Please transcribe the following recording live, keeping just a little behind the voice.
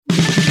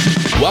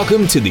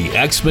Welcome to the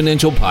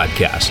Exponential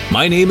Podcast.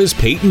 My name is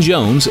Peyton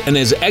Jones, and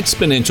as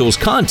Exponential's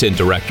content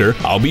director,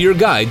 I'll be your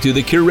guide through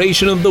the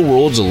curation of the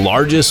world's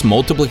largest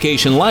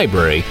multiplication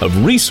library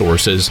of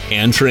resources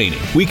and training.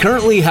 We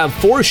currently have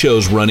 4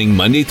 shows running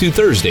Monday through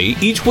Thursday,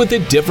 each with a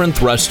different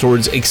thrust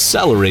towards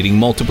accelerating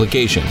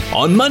multiplication.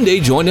 On Monday,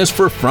 join us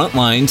for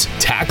Frontlines,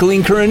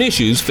 tackling current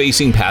issues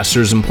facing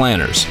pastors and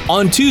planners.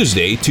 On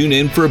Tuesday, tune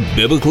in for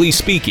Biblically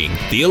Speaking,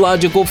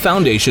 theological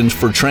foundations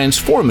for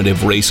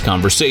transformative race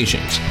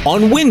conversations.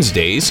 On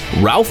Wednesdays,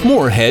 Ralph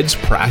Moore heads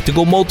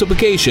Practical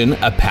Multiplication,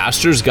 a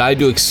pastor's guide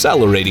to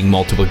accelerating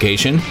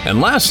multiplication.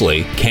 And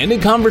lastly,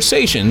 Candid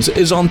Conversations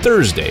is on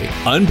Thursday,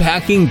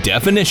 unpacking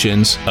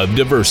definitions of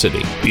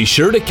diversity. Be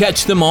sure to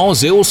catch them all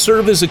as they will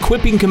serve as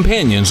equipping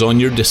companions on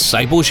your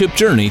discipleship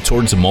journey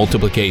towards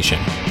multiplication.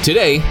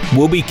 Today,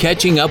 we'll be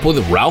catching up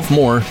with Ralph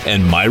Moore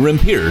and Myron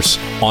Pierce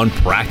on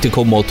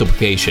Practical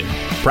Multiplication.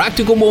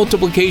 Practical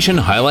Multiplication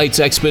highlights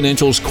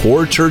Exponential's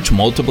core church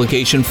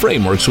multiplication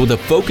frameworks with a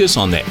focus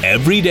on the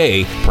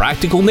everyday,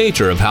 practical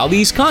nature of how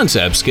these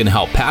concepts can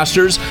help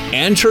pastors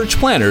and church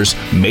planners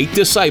make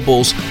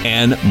disciples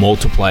and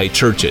multiply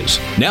churches.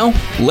 Now,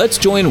 let's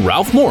join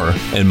Ralph Moore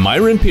and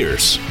Myron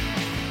Pierce.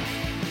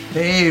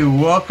 Hey,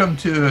 welcome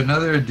to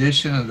another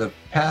edition of the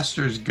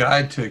Pastor's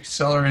Guide to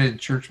Accelerated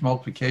Church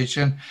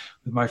Multiplication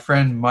with my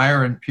friend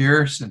Myron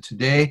Pierce. And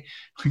today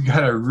we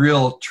got a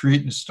real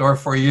treat in store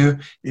for you.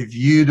 If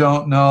you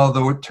don't know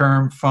the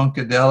term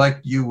Funkadelic,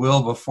 you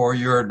will before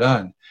you're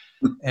done.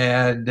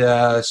 And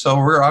so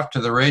we're off to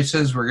the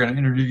races. We're going to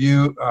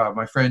interview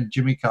my friend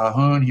Jimmy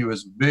Calhoun. He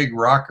was a big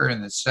rocker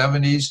in the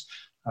 70s,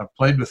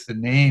 played with the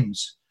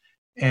Names,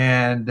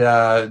 and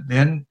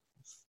then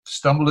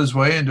stumbled his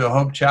way into a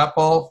Hope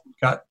Chapel,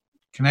 got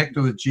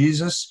connected with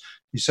Jesus,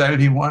 decided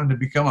he wanted to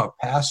become a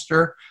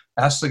pastor,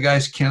 asked the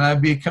guys, can I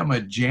become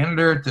a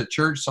janitor at the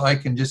church so I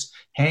can just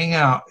hang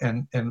out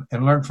and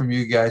learn from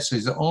you guys? So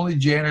he's the only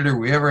janitor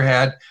we ever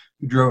had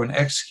who drove an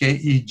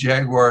XKE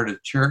Jaguar to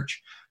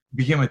church,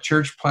 became a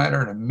church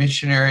planter and a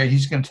missionary.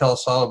 He's going to tell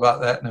us all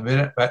about that in a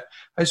minute. But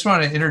I just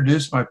want to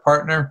introduce my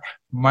partner,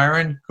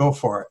 Myron. Go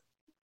for it.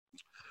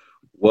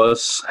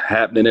 What's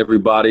happening,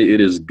 everybody? It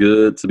is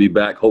good to be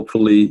back.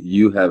 Hopefully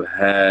you have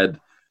had,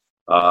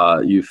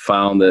 you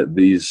found that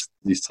these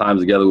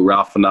times together with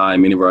Ralph and I,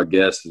 and many of our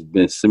guests, has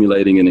been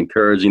stimulating and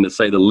encouraging, to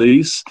say the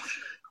least.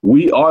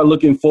 We are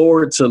looking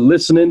forward to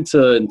listening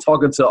to and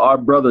talking to our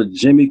brother,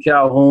 Jimmy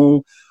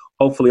Calhoun.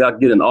 Hopefully I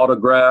get an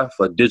autograph,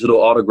 a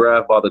digital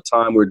autograph by the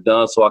time we're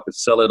done, so I can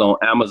sell it on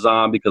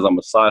Amazon because I'm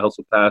a side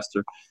hustle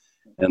pastor.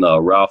 And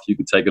Ralph, you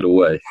can take it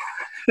away.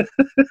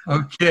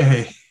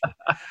 Okay.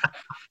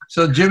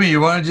 So Jimmy, you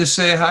want to just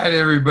say hi to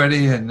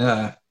everybody and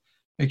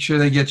make sure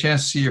they get a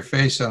chance to see your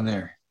face on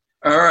there.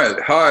 All right.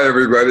 Hi,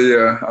 everybody.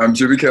 I'm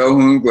Jimmy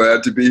Calhoun.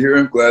 Glad to be here.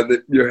 I'm glad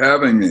that you're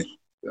having me.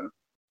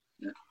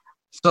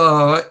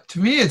 So to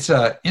me, it's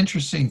an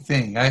interesting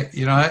thing.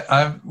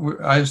 I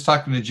was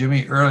talking to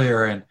Jimmy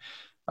earlier, and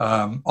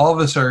all of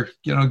us are,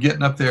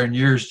 getting up there in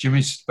years.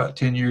 Jimmy's about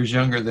 10 years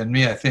younger than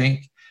me, I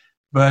think.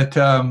 But,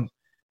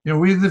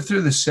 we lived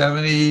through the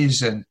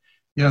 70s, and,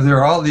 there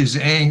are all these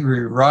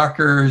angry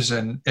rockers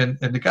and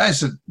the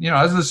guys that,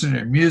 I was listening to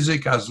their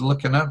music. I was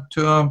looking up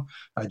to them.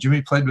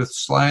 Jimmy played with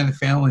Sly and the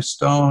Family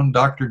Stone,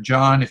 Dr.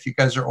 John, if you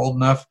guys are old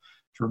enough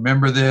to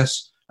remember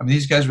this. I mean,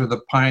 these guys were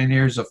the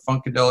pioneers of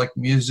funkadelic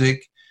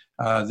music.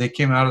 They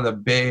came out of the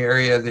Bay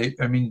Area.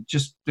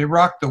 They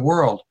rocked the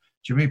world.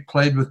 Jimmy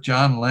played with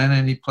John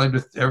Lennon. He played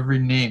with every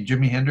name,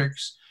 Jimi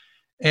Hendrix.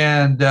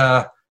 And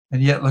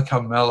yet look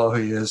how mellow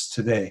he is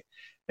today.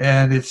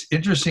 And it's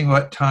interesting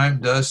what time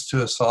does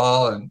to us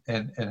all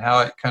and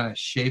how it kind of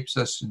shapes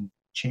us and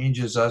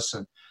changes us.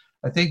 And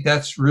I think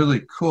that's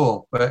really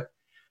cool. But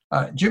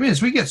Jimmy,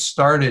 as we get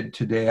started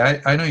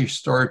today, I know your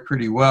story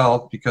pretty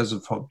well because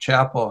of Hope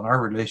Chapel and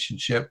our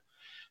relationship.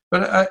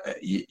 But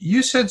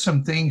you said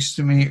some things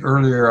to me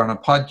earlier on a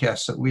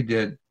podcast that we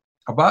did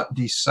about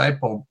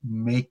disciple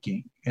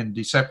making and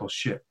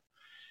discipleship,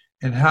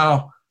 and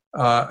how,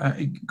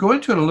 go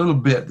into it a little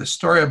bit, the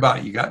story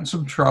about you got in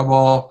some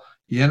trouble,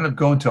 you ended up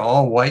going to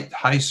all white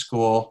high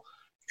school,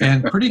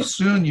 and pretty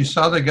soon you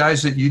saw the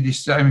guys that you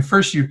decided,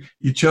 first you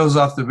chose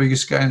off the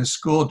biggest guy in the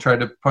school, tried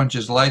to punch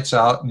his lights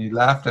out, and he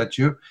laughed at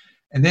you.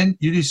 And then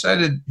you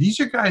decided, these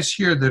are guys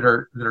here that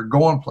are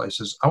going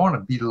places. I want to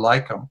be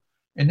like them.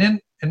 And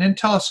then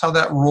tell us how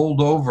that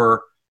rolled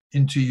over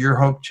into your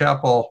Hope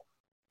Chapel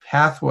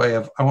pathway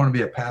of, I want to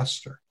be a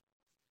pastor.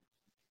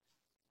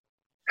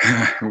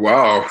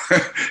 Wow.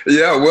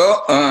 Yeah,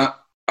 well,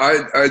 I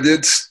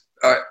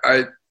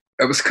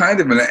was kind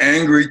of an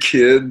angry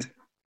kid,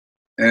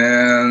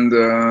 and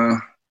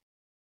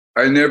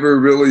I never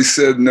really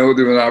said no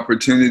to an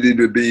opportunity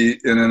to be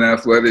in an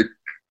athletic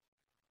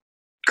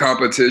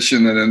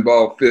competition that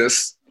involved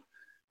fists.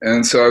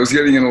 And so I was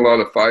getting in a lot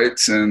of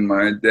fights, and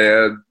my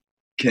dad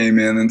came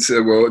in and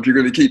said, well, if you're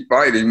going to keep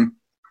fighting,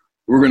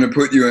 we're going to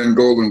put you in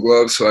Golden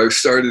Gloves. So I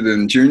started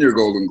in junior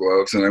Golden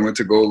Gloves, and I went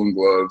to Golden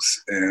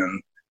Gloves,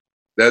 and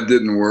that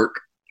didn't work.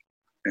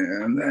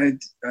 And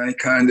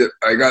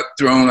I got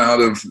thrown out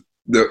of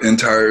the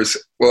entire.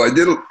 Well,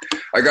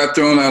 I got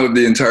thrown out of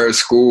the entire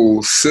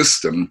school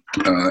system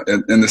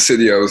in the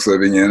city I was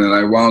living in, and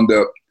I wound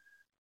up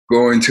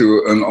going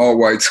to an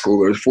all-white school.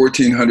 There was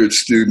 1,400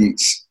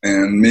 students,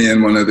 and me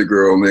and one other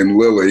girl named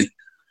Lily,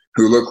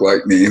 who looked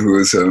like me, who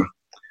was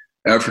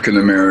African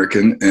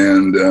American,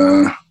 and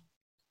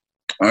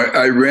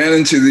I ran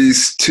into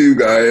these two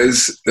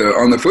guys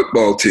on the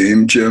football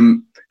team,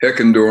 Jim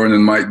Heckendorn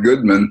and Mike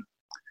Goodman.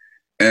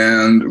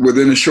 And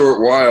within a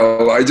short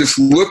while, I just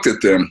looked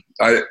at them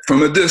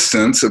from a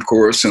distance, of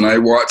course, and I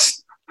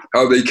watched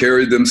how they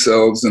carried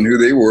themselves and who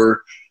they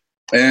were.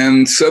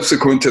 And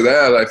subsequent to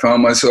that, I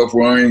found myself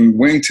wearing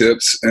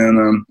wingtips and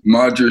a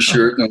Madra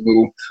shirt and a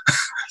little.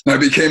 I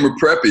became a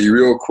preppy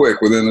real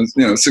quick within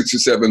 6 or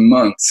 7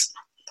 months.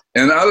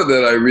 And out of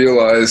that, I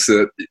realized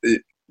that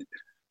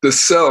the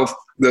self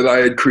that I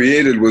had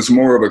created was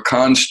more of a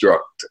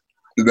construct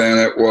than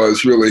it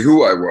was really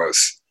who I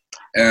was.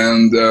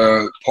 And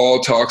Paul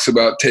talks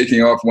about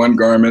taking off one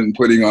garment and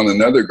putting on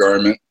another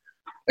garment.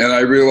 And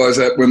I realized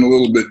that went a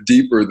little bit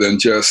deeper than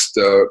just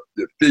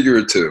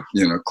figurative,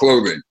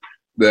 clothing.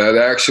 That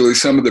actually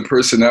some of the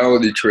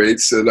personality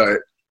traits that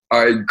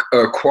I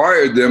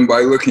acquired them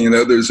by looking at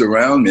others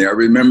around me. I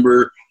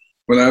remember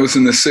when I was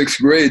in the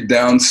 6th grade,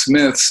 Down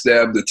Smith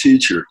stabbed a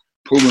teacher,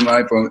 pulled a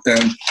knife on,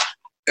 and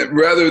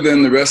rather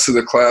than the rest of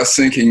the class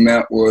thinking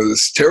that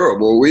was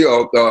terrible, we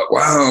all thought,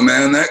 wow,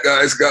 man, that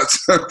guy's got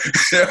some,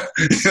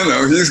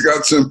 he's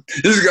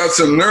got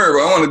some nerve.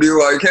 I want to be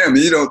like him.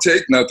 He don't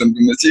take nothing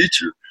from the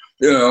teacher,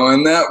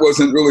 and that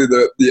wasn't really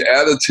the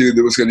attitude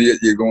that was going to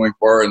get you going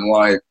far in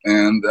life.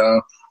 And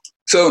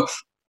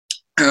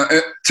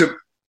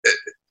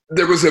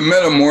there was a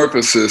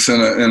metamorphosis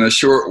in a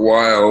short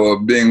while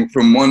of being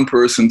from one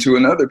person to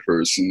another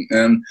person.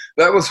 And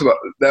that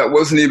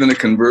wasn't even a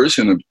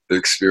conversion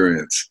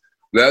experience.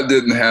 That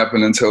didn't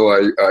happen until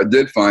I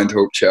did find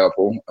Hope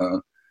Chapel.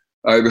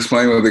 I was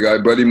playing with a guy,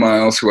 Buddy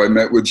Miles, who I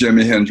met with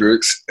Jimi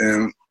Hendrix,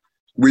 and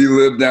we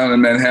lived down in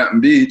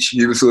Manhattan Beach.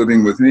 He was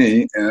living with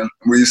me, and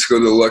we used to go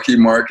to the Lucky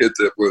Market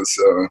that was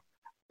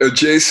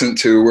adjacent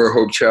to where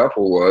Hope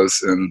Chapel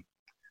was and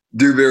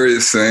do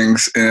various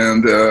things.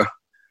 And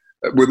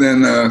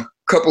within a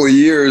couple of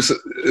years,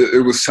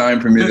 it was time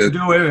for me to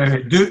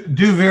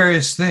do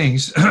various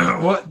things.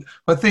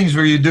 What things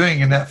were you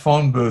doing in that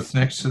phone booth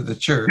next to the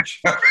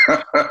church?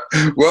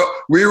 Well,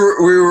 we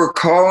were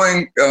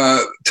calling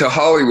to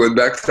Hollywood,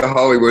 back to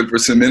Hollywood, for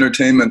some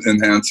entertainment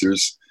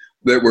enhancers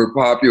that were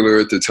popular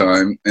at the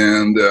time,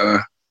 and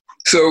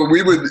so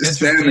we would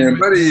stand there.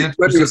 Buddy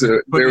was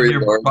a very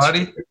large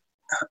body.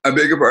 I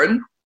beg your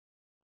pardon?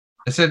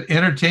 I said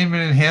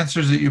entertainment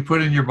enhancers that you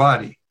put in your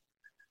body.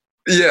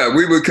 Yeah,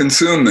 we would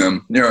consume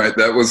them. You're right.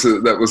 That was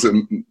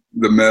the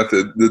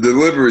method, the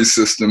delivery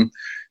system,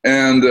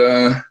 and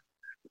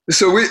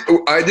so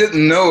I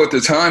didn't know at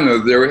the time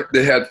that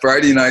they had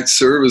Friday night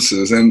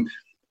services, and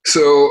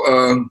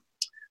so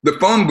the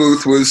phone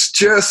booth was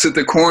just at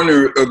the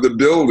corner of the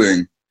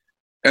building,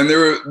 and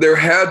there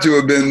had to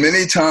have been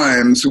many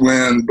times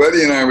when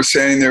Buddy and I were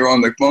standing there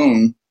on the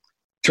phone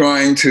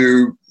trying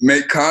to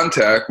make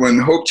contact when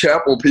Hope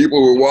Chapel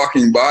people were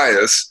walking by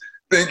us,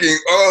 thinking,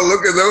 oh,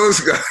 look at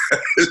those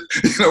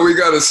guys. We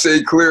got to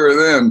stay clear of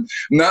them.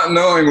 Not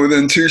knowing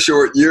within 2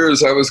 short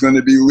years I was going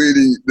to be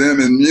leading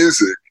them in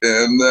music.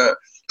 And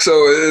so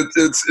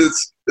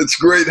it's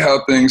great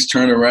how things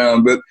turn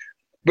around.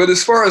 But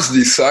as far as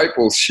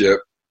discipleship,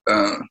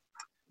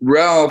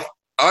 Ralph,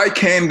 I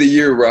came the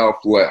year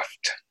Ralph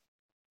left.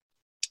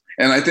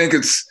 And I think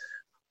it's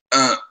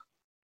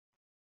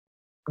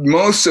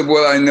most of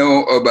what I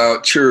know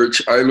about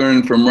church I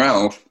learned from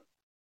Ralph,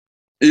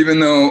 even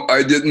though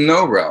I didn't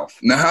know Ralph.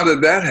 Now, how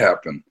did that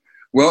happen?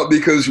 Well,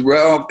 because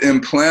Ralph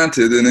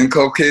implanted and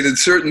inculcated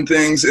certain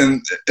things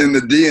in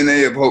the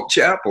DNA of Hope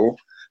Chapel.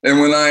 And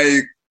when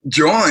I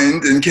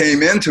joined and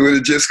came into it,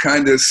 it just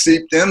kind of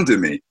seeped into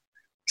me.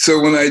 So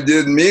when I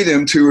did meet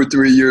him 2 or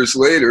 3 years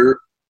later,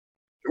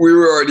 we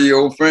were already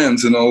old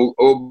friends and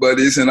old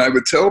buddies. And I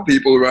would tell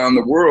people around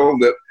the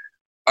world that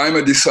I'm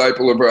a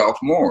disciple of Ralph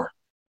Moore,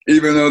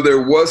 even though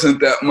there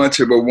wasn't that much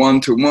of a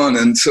one-to-one.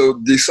 And so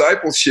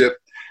discipleship,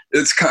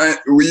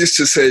 we used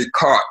to say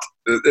caught.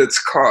 It's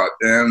caught.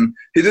 And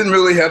he didn't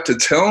really have to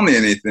tell me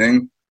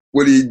anything.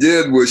 What he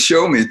did was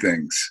show me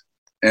things,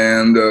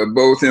 and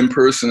both in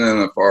person and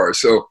afar.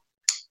 So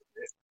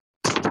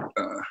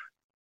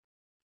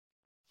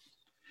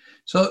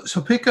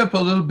pick up a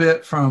little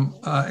bit from,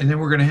 and then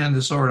we're going to hand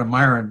this over to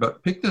Myron,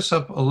 but pick this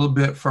up a little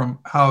bit from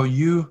how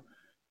you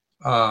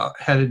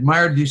had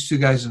admired these two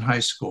guys in high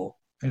school,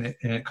 and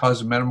it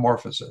caused a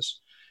metamorphosis.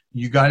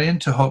 You got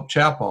into Hope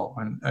Chapel,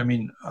 and I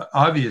mean,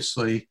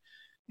 obviously,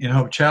 in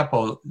Hope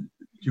Chapel,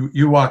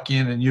 you walk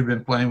in and you've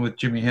been playing with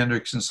Jimi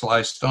Hendrix and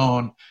Sly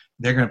Stone.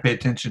 They're going to pay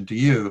attention to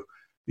you,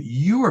 but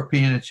you were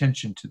paying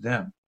attention to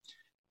them,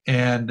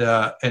 and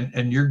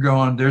you're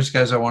going, there's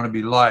guys I want to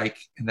be like,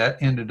 and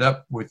that ended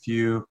up with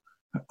you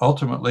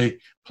ultimately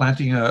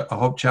planting a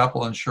Hope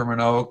Chapel in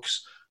Sherman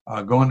Oaks,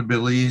 going to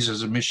Belize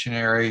as a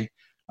missionary,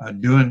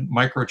 doing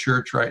micro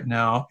church right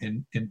now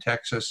in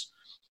Texas.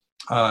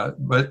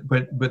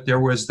 But there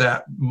was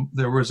that I'm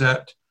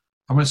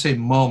going to say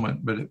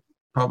moment, but it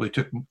probably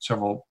took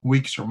several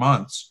weeks or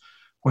months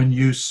when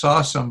you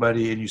saw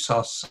somebody and you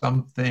saw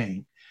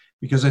something,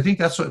 because I think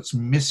that's what's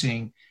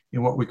missing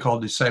in what we call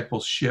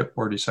discipleship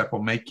or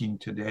disciple making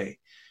today.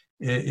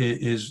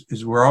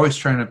 Is we're always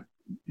trying to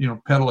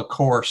peddle a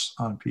course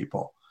on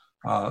people.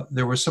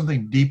 There was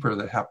something deeper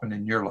that happened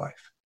in your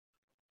life.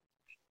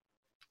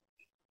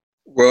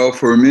 Well,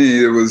 for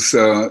me, it was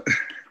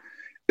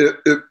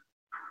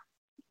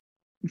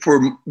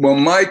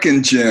Mike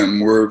and Jim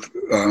were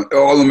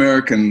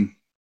All-American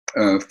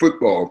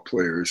football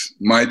players,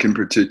 Mike in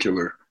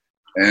particular.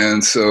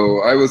 And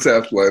so I was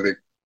athletic,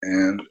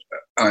 and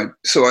I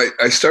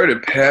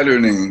started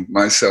patterning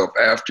myself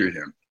after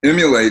him,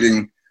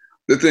 emulating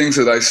the things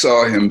that I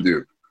saw him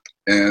do.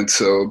 And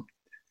so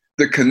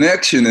the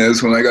connection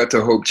is when I got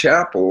to Hope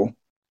Chapel,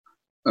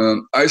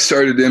 I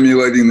started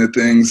emulating the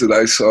things that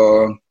I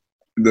saw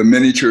the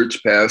many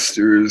church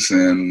pastors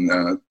and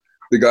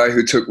the guy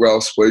who took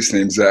Ralph's place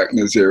named Zach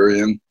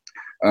Nazarian.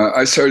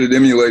 I started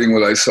emulating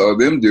what I saw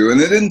them do.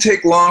 And it didn't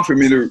take long for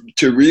me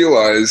to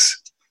realize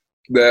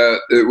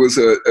that it was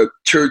a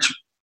church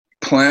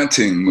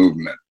planting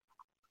movement,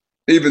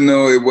 even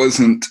though it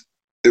wasn't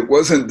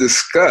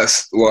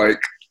discussed like,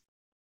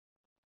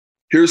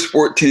 here's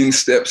 14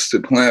 steps to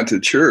plant a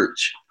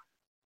church.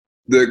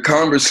 The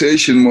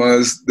conversation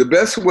was, the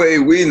best way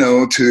we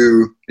know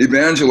to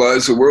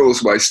evangelize the world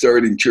is by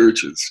starting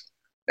churches.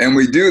 And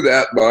we do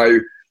that by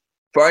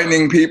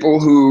finding people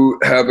who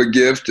have a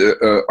gift,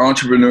 an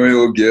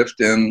entrepreneurial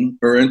gift, and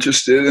are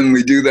interested. And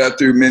we do that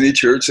through mini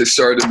church. They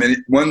start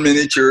one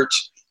mini church,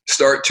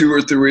 start 2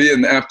 or 3.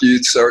 And after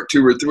you start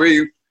 2 or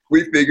 3,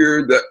 we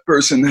figure that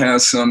person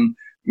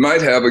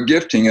might have a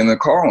gifting and a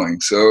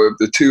calling. So if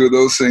the 2 of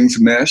those things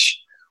mesh,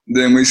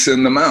 then we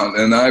send them out.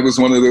 And I was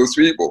one of those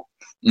people.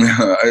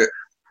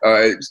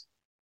 I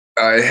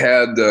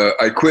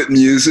quit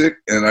music,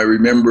 and I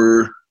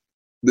remember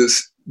the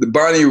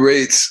Bonnie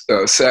Raitt's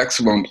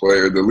saxophone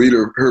player, the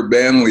leader, her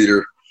band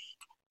leader.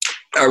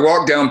 I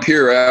walked down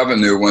Pier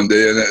Avenue one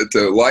day, and at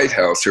the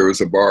Lighthouse there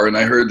was a bar, and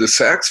I heard the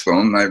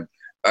saxophone. And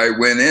I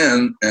went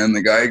in, and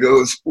the guy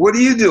goes, "What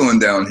are you doing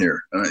down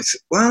here?" And I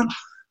said, "Well,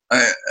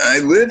 I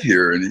live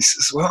here." And he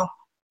says, "Well,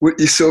 what,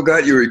 you still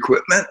got your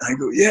equipment?" I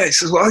go, "Yeah." He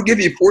says, "Well, I'll give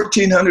you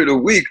 $1,400 a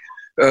week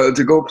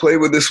to go play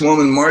with this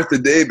woman, Martha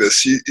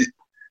Davis."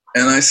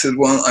 And I said,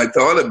 "Well, I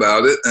thought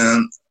about it,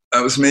 and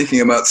I was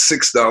making about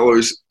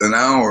 $6 an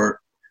hour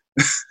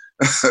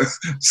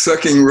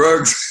sucking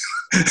rugs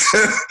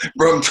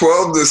from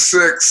 12 to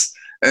 6.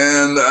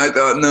 And I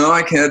thought, no,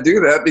 I can't do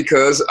that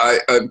because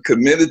I'm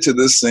committed to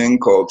this thing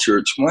called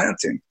church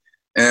planting.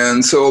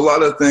 And so a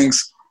lot of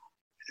things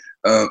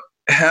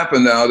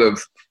happened out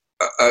of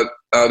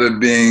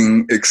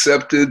being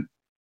accepted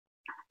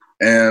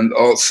and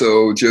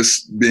also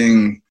just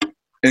being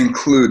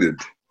included.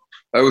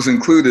 I was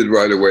included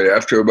right away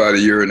after about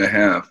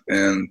 1.5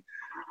 years.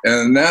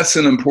 And that's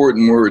an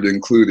important word,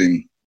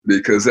 including,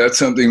 because that's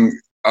something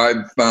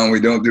I've found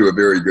we don't do a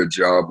very good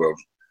job of.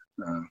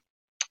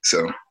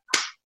 So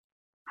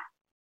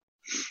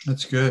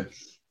that's good.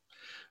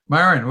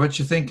 Myron, what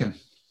you thinking?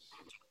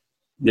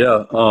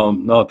 Yeah,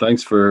 no,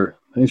 thanks for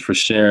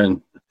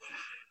sharing.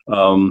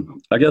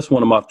 I guess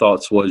one of my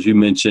thoughts was, you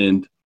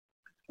mentioned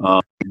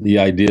the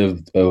idea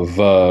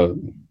of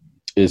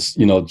is,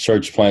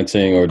 church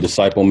planting or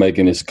disciple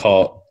making is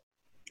caught.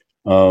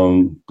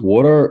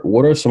 What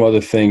are some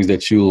other things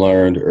that you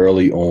learned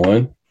early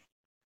on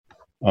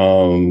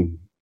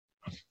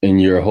in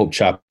your Hope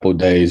Chapel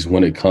days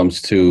when it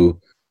comes to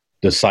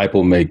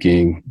disciple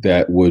making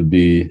that would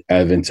be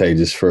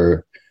advantageous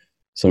for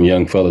some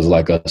young fellas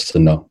like us to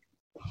know?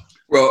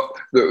 Well,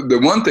 the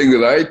one thing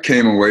that I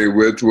came away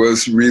with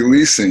was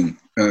releasing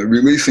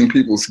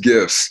people's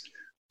gifts.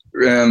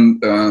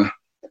 And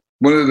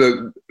one of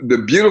the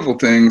beautiful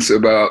things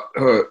about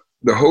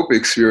the Hope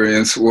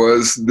experience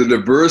was the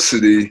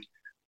diversity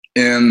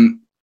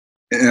in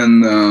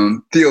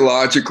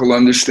theological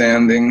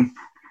understanding.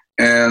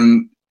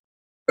 And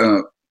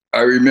I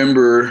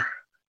remember,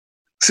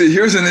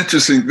 here's an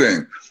interesting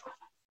thing.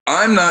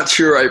 I'm not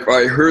sure if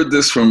I heard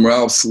this from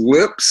Ralph's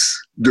lips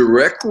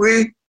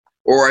directly,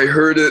 or I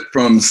heard it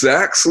from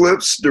Zach's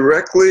lips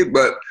directly,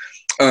 but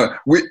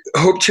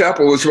Hope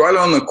Chapel was right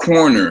on the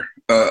corner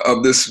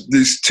of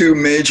these 2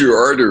 major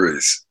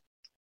arteries.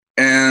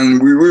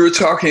 And we were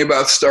talking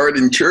about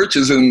starting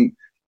churches, and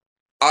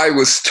I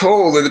was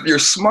told that if you're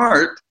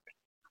smart,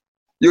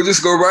 you'll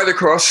just go right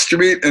across the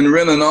street and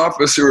rent an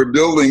office or a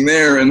building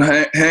there and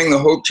hang the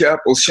Hope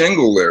Chapel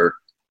shingle there.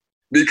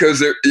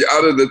 Because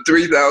out of the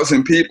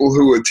 3,000 people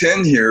who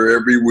attend here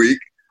every week,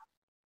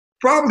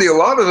 probably a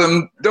lot of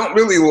them don't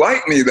really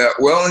like me that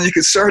well, and you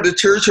could start a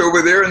church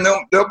over there and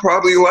they'll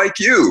probably like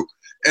you.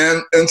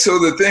 And so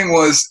the thing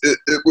was,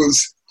 it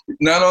was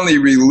not only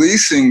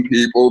releasing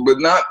people, but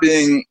not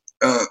being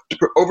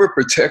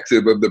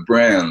overprotective of the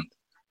brand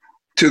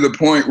to the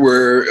point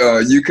where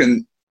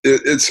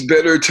it's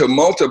better to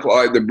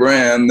multiply the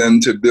brand than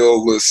to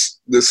build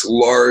this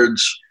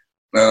large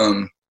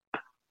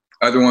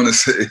I don't want to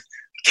say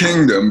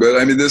kingdom, but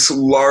I mean this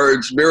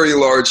large, very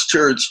large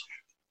church.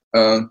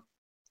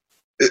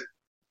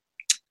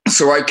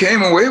 So I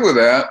came away with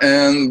that,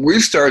 and we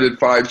started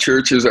 5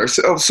 churches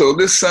ourselves. So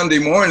this Sunday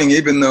morning,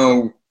 even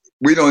though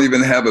we don't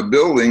even have a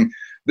building,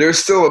 there's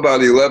still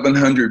about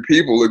 1,100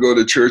 people that go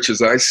to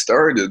churches I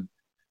started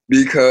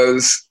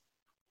because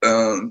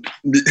of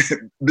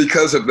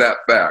that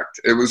fact.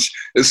 It was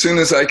as soon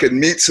as I could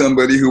meet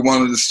somebody who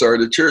wanted to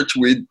start a church,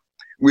 we'd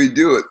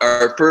do it.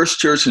 Our first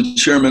church in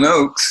Sherman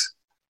Oaks,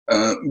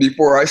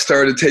 before I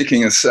started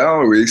taking a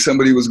salary,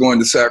 somebody was going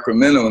to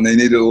Sacramento and they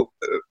needed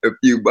a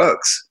few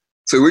bucks.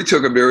 So we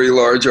took a very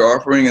large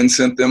offering and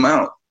sent them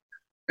out.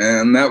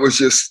 And that was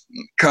just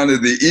kind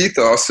of the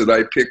ethos that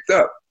I picked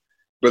up.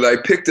 But I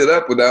picked it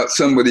up without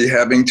somebody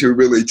having to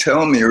really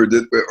tell me or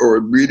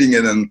reading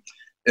it in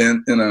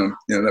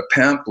a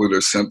pamphlet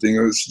or something. It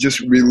was just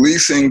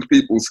releasing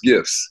people's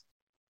gifts.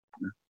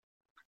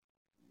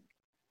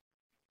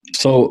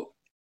 So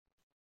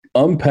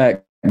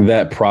unpack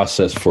that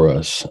process for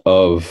us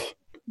of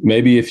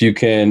maybe if you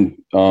can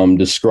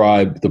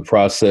describe the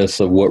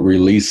process of what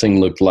releasing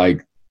looked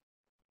like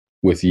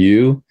with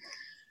you,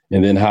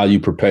 and then how you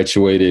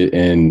perpetuate it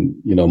and,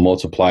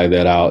 multiply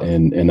that out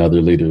in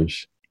other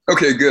leaders.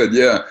 Okay, good.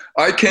 Yeah.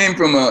 I came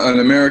from an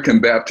American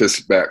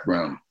Baptist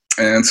background.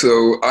 And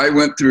so I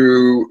went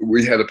through,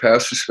 we had a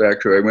pastor's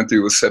factory I went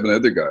through with 7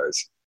 other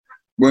guys.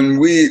 When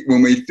we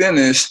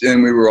finished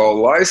and we were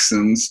all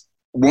licensed,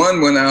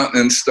 one went out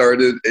and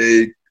started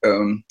an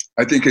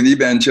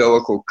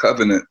evangelical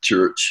covenant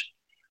church.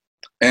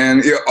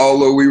 And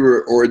although we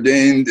were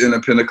ordained in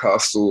a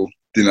Pentecostal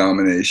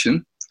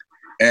denomination,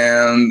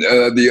 and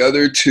the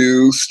other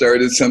 2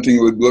 started something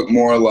that would look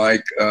more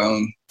like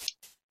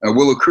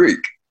Willow Creek.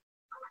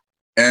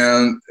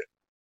 And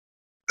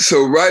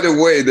so right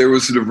away there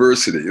was a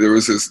diversity. There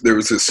was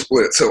this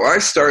split. So I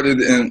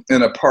started in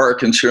a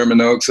park in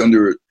Sherman Oaks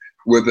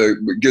with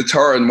a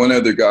guitar and one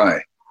other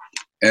guy,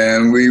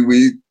 and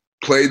we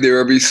played there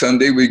every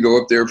Sunday. We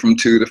go up there from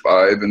 2 to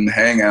 5 and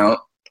hang out.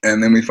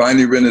 And then we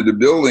finally rented a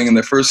building. In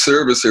the first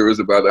service, there was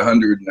about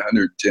 100 and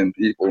 110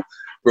 people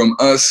from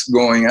us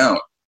going out.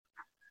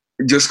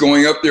 Just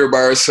going up there by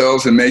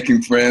ourselves and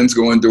making friends,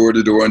 going door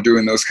to door and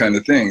doing those kind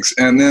of things.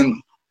 And then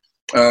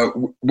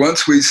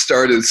once we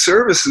started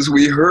services,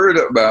 we heard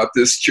about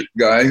this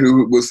guy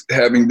who was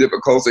having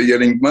difficulty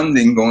getting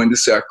funding going to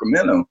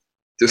Sacramento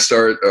to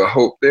start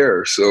Hope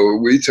there. So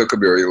we took a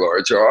very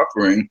large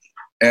offering.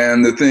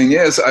 And the thing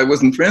is, I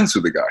wasn't friends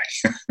with the guy.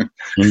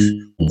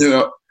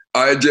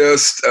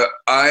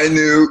 I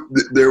knew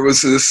there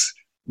was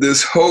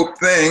this Hope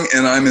thing,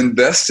 and I'm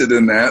invested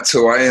in that.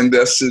 So I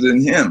invested in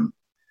him.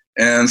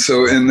 And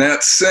so in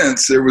that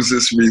sense, there was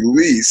this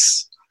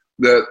release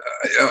that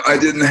I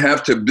didn't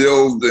have to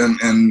build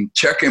and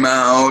check him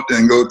out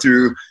and go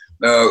through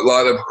a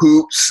lot of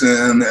hoops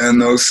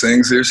and those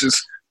things. There's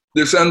just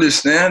this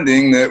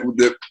understanding that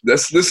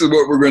this is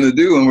what we're going to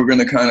do, and we're going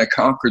to kind of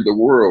conquer the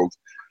world.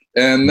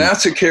 And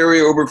that's a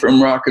carryover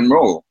from rock and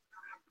roll,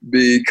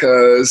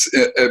 because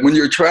when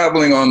you're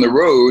traveling on the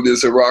road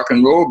as a rock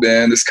and roll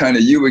band, it's kind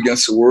of you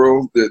against the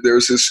world.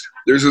 There's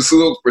this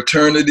little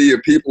fraternity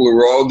of people who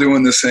are all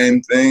doing the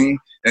same thing.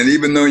 And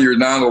even though you're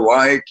not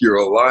alike, you're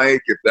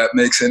alike, if that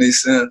makes any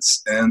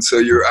sense. And so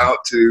you're out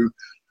to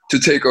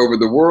take over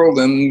the world.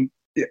 And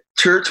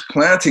church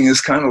planting is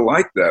kind of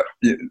like that.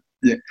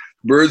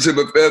 Birds of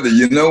a feather.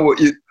 You know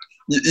what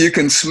you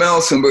can smell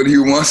somebody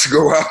who wants to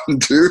go out and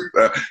do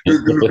that,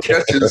 who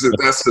catches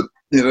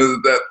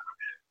that.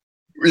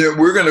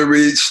 We're going to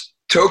reach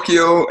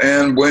Tokyo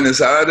and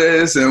Buenos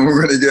Aires, and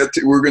we're going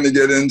to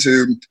get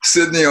into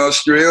Sydney,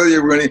 Australia.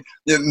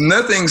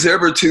 Nothing's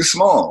ever too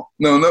small.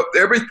 No.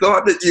 Every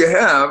thought that you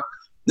have,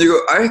 you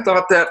go, I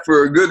thought that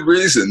for a good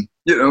reason.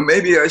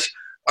 Maybe I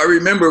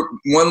remember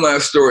one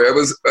last story. I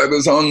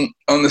was on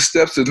the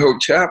steps at Hope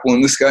Chapel,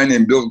 and this guy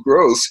named Bill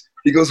Gross,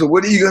 he goes, well,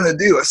 what are you going to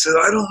do? I said,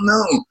 I don't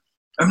know.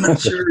 I'm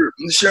not sure.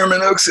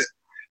 Sherman Oaks.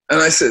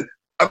 And I said,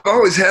 I've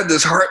always had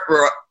this heart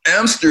for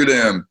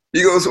Amsterdam.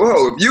 He goes,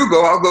 well, if you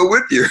go, I'll go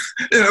with you.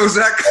 It's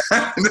that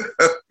kind of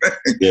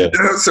thing. Yeah.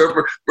 So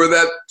for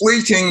that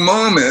fleeting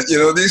moment,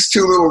 these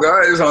 2 little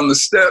guys on the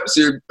steps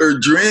are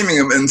dreaming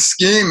and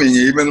scheming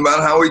even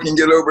about how we can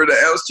get over to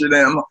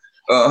Amsterdam,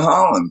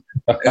 Holland.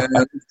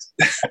 And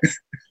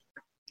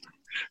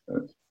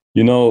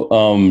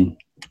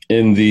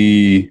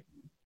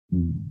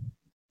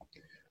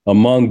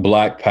among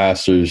Black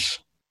pastors,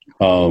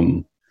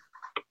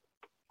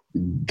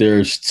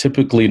 there's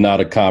typically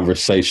not a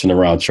conversation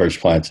around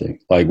church planting.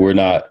 Like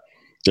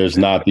there's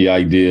not the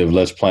idea of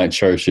let's plant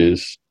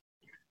churches.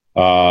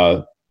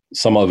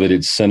 Some of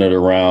it's centered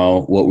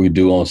around what we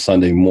do on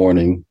Sunday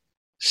morning,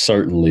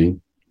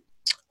 certainly.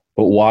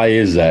 But why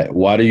is that?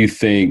 Why do you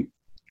think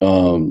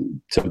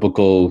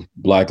typical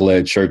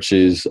Black-led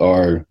churches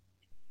are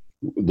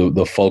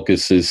the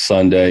focus is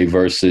Sunday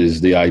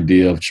versus the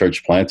idea of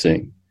church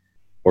planting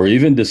or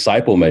even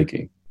disciple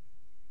making?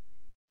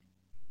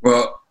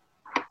 Well,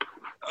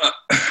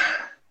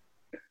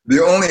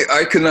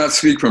 I could not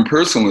speak from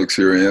personal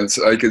experience.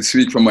 I could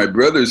speak from my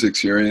brother's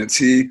experience.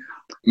 The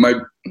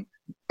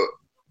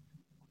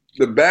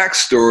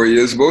backstory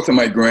is both of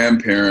my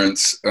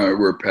grandparents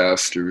were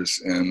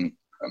pastors, and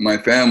my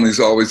family's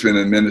always been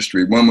in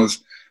ministry. One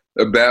was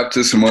a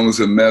Baptist and one was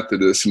a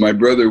Methodist. My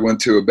brother went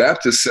to a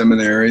Baptist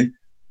seminary,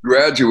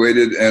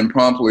 graduated, and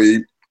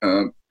promptly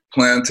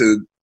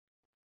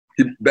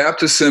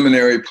Baptist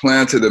seminary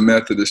planted a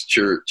Methodist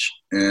church.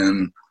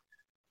 And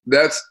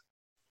it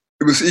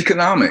was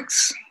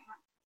economics.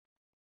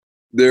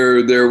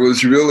 There's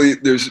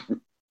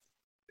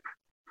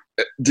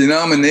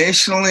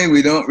denominationally,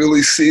 we don't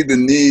really see the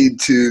need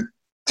to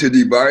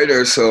divide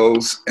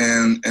ourselves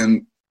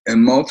and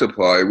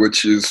multiply,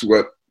 which is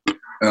what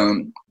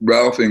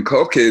Ralph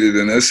inculcated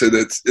in us.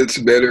 That it's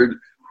better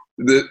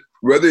that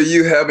whether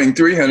you having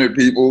 300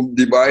 people,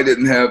 divide it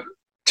and have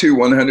 2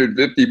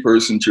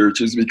 150-person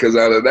churches, because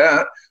out of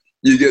that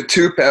you get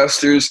 2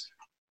 pastors,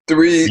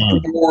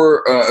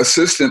 4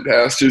 assistant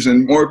pastors,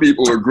 and more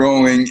people are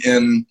growing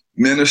in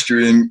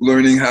ministry and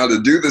learning how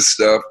to do this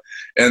stuff.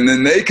 And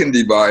then they can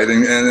divide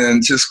and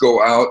then just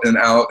go out and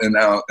out and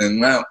out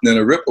and out, and then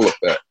a ripple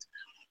effect.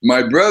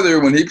 My brother,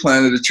 when he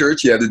planted a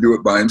church, he had to do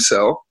it by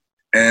himself.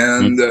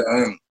 And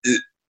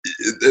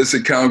as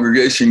the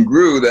congregation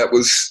grew, that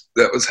was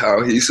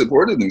how he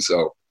supported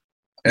himself.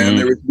 And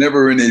there was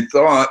never any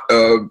thought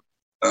of,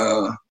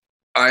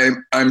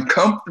 I'm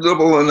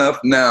comfortable enough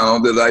now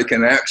that I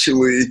can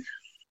actually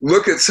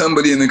look at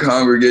somebody in the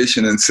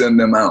congregation and send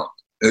them out.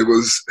 It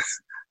was,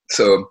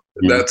 so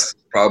that's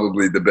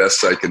probably the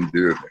best I can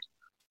do.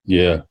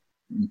 Yeah.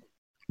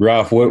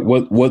 Ralph,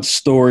 what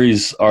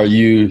stories are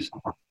you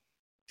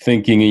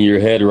thinking in your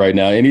head right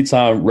now?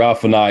 Anytime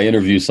Ralph and I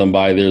interview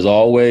somebody, there's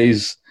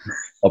always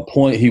a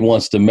point he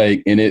wants to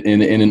make, and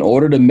in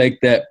order to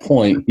make that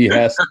point, he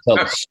has to tell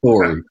a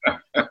story.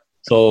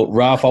 So,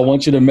 Ralph, I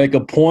want you to make a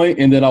point,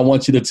 and then I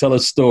want you to tell a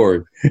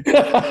story.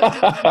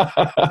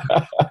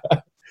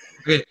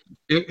 Okay,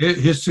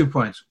 here's 2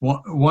 points.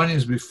 One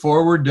is,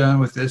 before we're done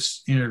with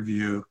this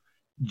interview,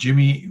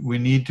 Jimmy, we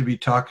need to be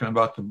talking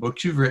about the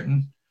books you've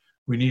written.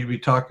 We need to be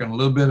talking a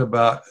little bit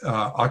about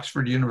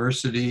Oxford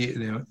University,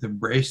 the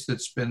embrace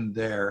that's been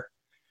there.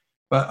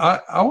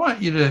 But I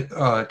want you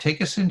to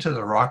take us into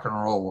the rock and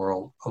roll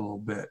world a little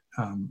bit.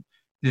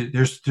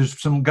 There's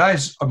some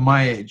guys of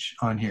my age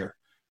on here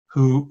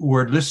who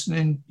were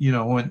listening. You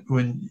know,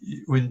 when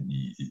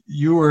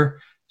you were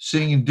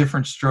singing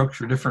different strokes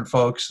for different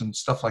folks and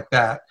stuff like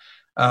that,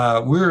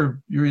 we're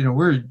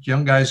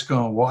young guys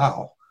going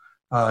wow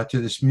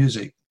to this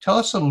music. Tell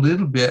us a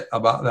little bit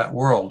about that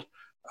world.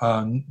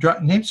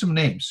 Name some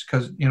names,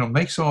 because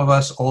make some of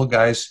us old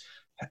guys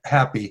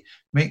happy.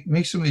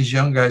 Make some of these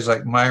young guys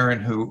like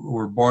Myron, who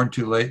were born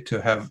too late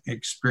to have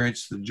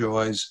experienced the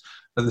joys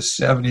of the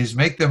 70s,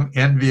 make them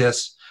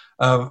envious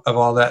of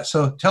all that.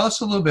 So tell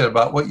us a little bit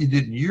about what you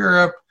did in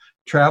Europe,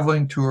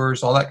 traveling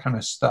tours, all that kind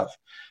of stuff.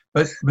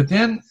 But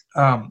then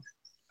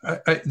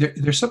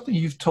there's something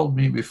you've told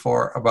me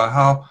before about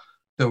how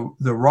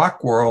the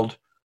rock world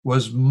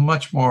was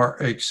much more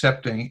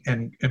accepting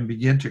and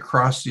began to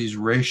cross these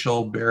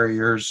racial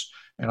barriers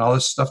and all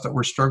this stuff that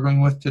we're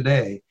struggling with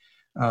today.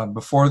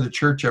 Before the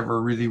church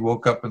ever really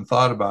woke up and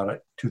thought about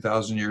it,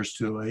 2,000 years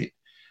too late.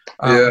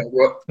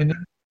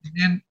 And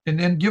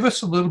then give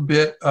us a little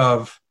bit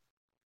of,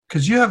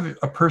 because you have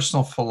a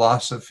personal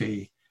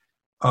philosophy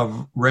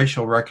of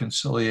racial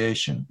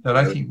reconciliation that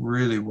I think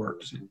really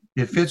works.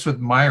 It fits with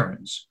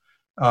Myron's.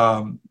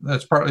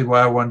 That's partly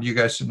why I wanted you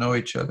guys to know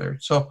each other.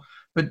 So,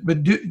 but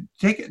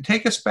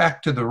take us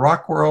back to the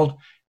rock world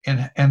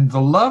and the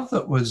love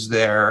that was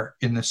there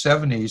in the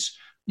 70s.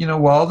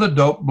 While the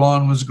dope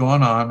blowing was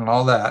going on and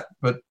all that,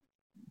 but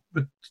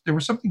there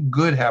was something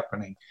good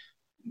happening.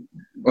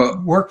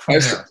 Well, work from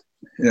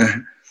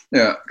there.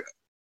 Yeah.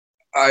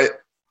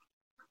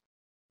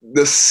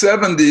 The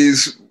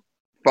 70s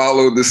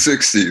followed the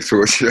 60s,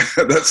 which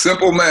that's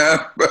simple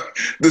math, but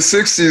the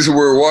 60s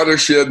were a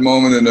watershed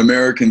moment in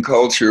American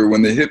culture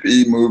when the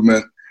hippie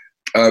movement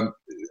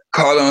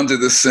caught on to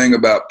this thing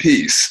about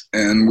peace,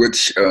 and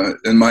which,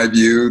 in my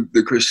view,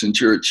 the Christian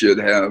church should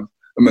have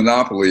a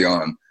monopoly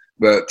on.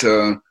 But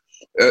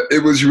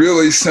it was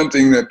really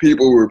something that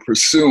people were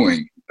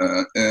pursuing,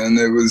 and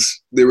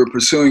they were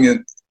pursuing it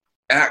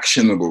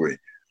actionably,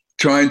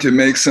 trying to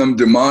make some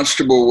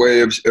demonstrable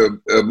way of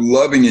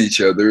loving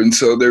each other. And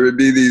so there would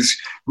be these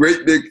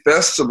great big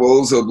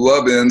festivals of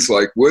love-ins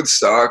like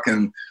Woodstock,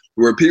 and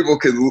where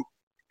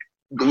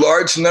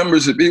large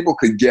numbers of people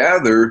could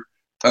gather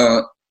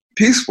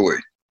peacefully.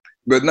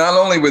 But not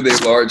only were they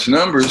large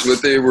numbers,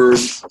 but they were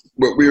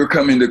what we were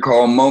coming to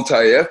call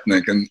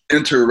multi-ethnic and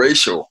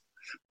interracial.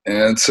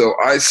 And so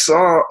I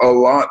saw a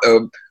lot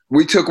of,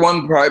 we took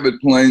one private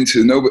plane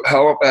to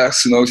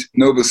Halifax,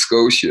 Nova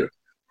Scotia,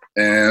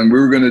 and we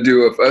were going to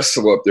do a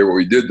festival up there. Well,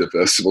 we did the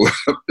festival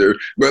up there,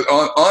 but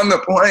on the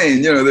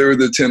plane, there were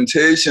the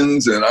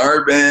Temptations and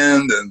our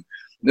band, and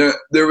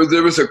there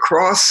was a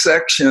cross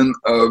section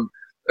of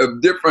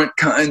different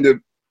kind of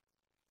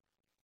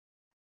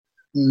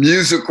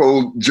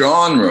musical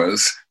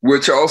genres,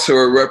 which also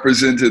are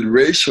represented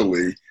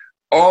racially,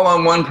 all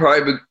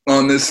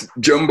on this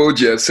jumbo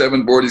jet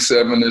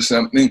 747 or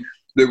something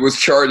that was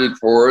chartered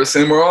for us,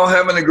 and we're all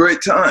having a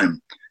great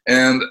time.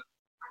 And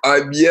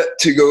I've yet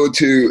to go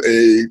to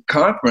a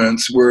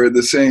conference where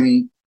the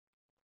same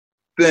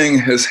thing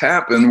has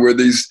happened, where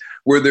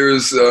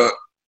there's a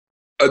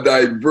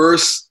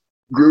diverse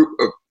group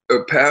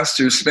of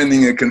pastors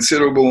spending a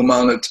considerable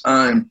amount of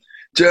time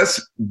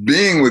just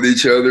being with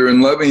each other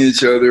and loving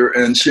each other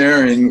and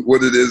sharing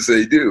what it is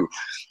they do.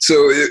 So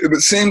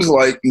it seems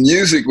like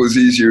music was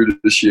easier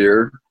to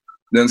share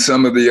than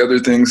some of the other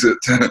things that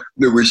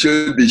that we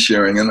should be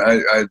sharing. And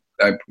I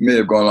may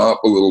have gone off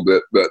a little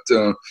bit, but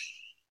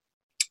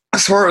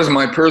as far as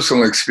my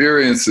personal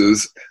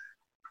experiences,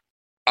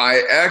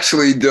 I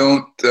actually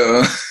don't.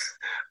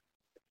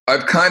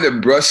 I've kind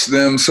of brushed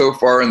them so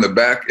far in the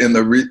back, in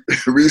the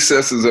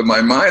recesses of my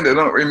mind, I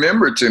don't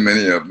remember too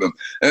many of them.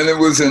 And it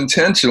was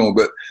intentional,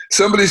 but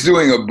somebody's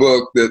doing a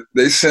book that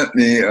they sent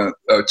me a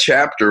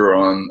chapter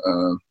on,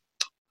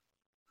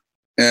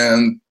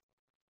 and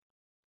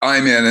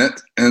I'm in it.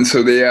 And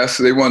so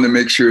they wanted to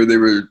make sure they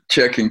were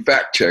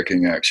fact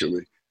checking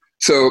actually.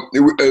 So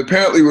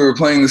apparently we were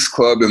playing this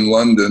club in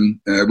London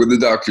with the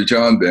Dr.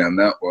 John band,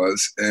 that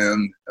was,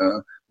 and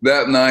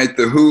that night,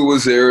 The Who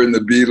was there, and the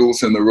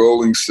Beatles, and the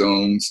Rolling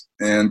Stones,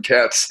 and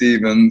Cat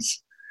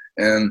Stevens.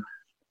 And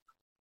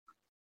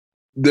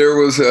there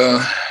was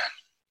the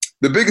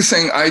biggest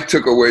thing I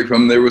took away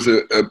from, there was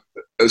a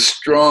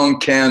strong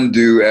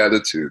can-do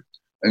attitude.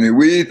 I mean,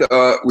 we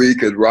thought we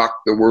could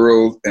rock the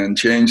world and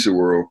change the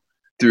world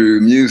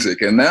through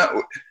music. And that,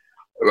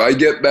 I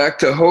get back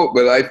to hope,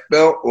 but I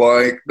felt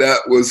like that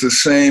was the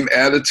same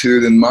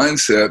attitude and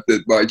mindset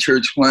that by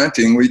church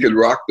planting, we could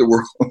rock the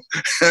world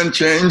and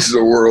change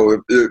the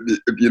world,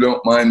 if you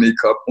don't mind me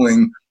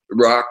coupling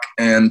rock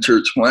and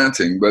church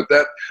planting. But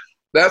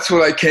that's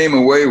what I came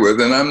away with,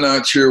 and I'm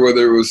not sure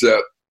whether it was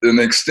an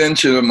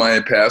extension of my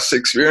past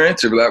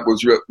experience or if that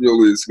was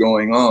really is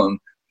going on,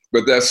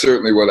 but that's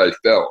certainly what I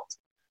felt.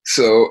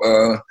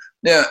 So,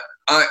 yeah,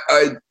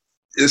 I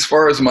as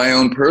far as my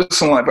own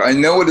personal life, I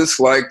know what it's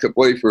like to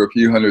play for a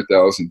few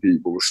 100,000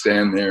 people,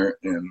 stand there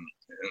and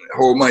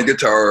hold my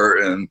guitar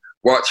and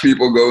watch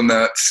people go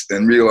nuts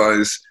and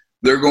realize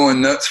they're going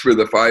nuts for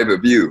the 5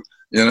 of you.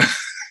 You know,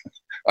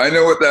 I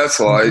know what that's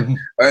like.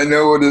 I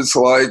know what it's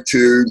like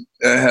to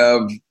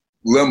have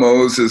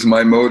limos as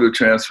my mode of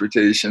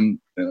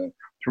transportation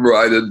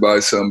provided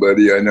by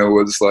somebody. I know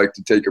what it's like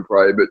to take a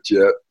private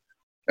jet.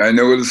 I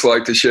know what it's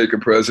like to shake a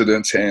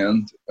president's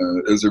hand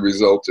as a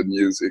result of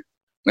music.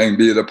 I can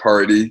be at a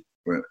party,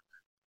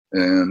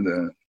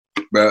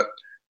 but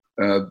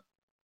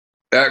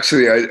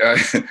actually,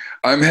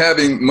 I'm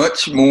having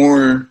much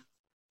more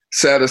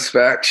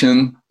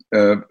satisfaction.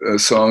 A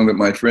song that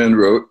my friend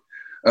wrote,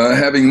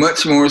 having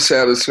much more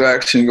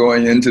satisfaction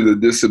going into the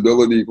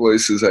disability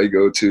places I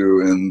go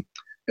to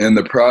and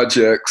the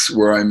projects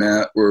where I'm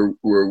at, where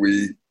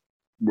we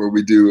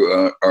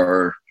do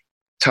our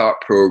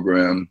top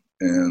program,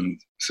 and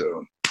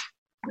so.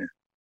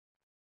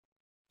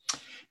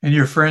 And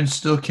your friend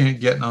still can't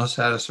get no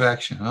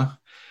satisfaction, huh?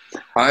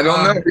 I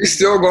don't know. He's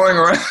still going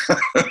around.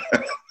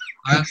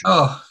 I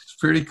know. It's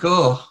pretty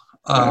cool.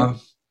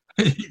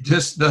 He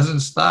just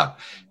doesn't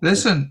stop.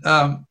 Listen,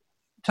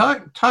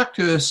 talk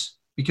to us,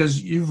 because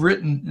you've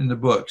written in the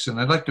books, and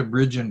I'd like to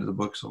bridge into the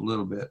books a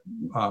little bit.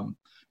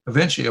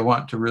 Eventually, I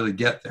want to really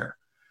get there,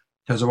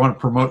 because I want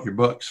to promote your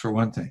books, for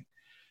one thing.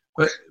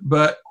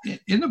 But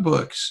in the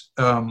books,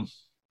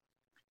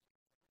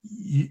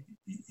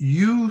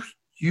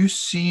 you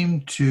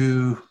seem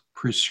to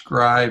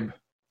prescribe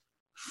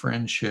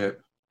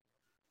friendship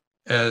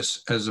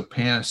as a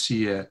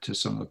panacea to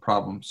some of the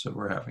problems that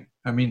we're having.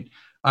 I mean,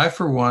 I,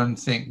 for one,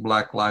 think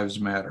Black Lives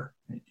Matter.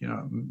 You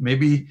know,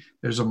 maybe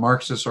there's a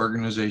Marxist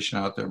organization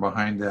out there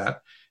behind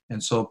that,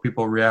 and so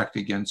people react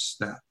against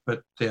that.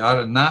 But they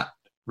ought to not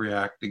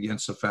react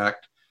against the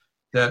fact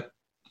that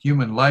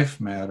human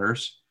life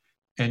matters.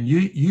 And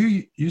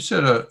you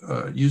said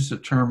used the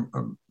term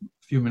a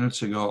few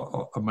minutes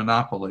ago, a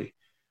monopoly.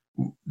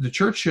 The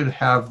church should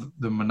have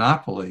the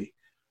monopoly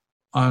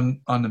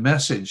on the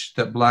message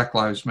that Black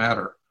Lives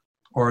Matter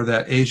or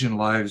that Asian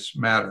lives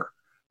matter.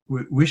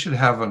 We should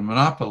have a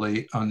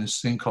monopoly on this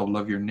thing called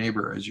love your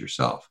neighbor as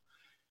yourself.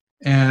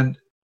 And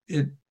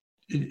it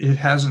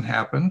hasn't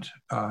happened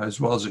as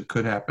well as it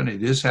could happen.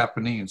 It is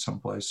happening in some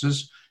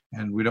places,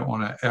 and we don't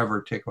want to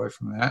ever take away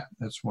from that.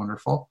 That's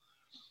wonderful.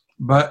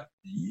 But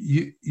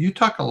you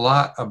talk a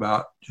lot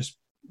about just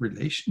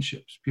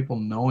relationships, people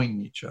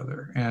knowing each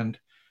other. And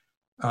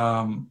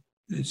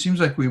it seems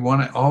like we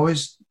want to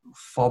always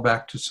fall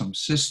back to some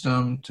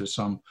system, to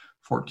some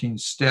 14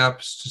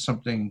 steps, to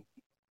something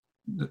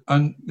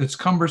that's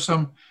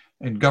cumbersome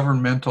and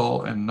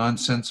governmental and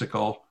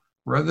nonsensical,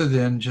 rather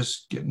than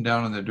just getting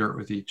down in the dirt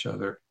with each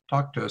other.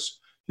 Talk to us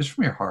just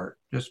from your heart,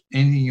 just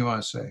anything you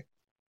want to say.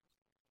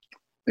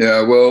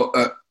 Yeah, well,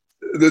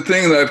 the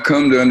thing that I've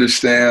come to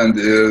understand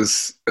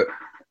is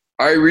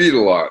I read a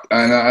lot,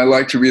 and I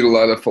like to read a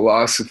lot of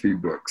philosophy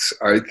books.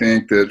 I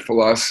think that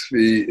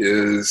philosophy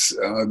is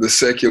the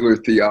secular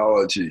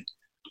theology,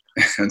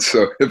 and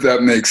so if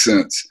that makes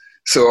sense.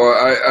 So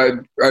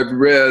I've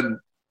read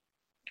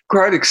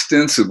quite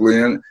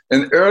extensively, and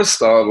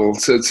Aristotle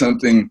said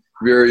something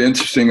very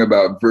interesting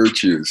about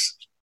virtues.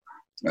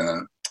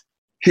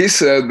 He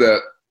said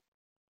that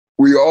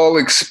we all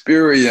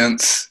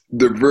experience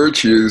the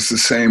virtues the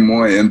same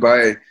way, and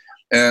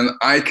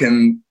I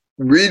can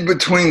read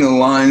between the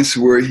lines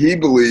where he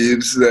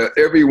believes that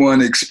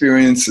everyone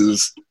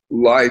experiences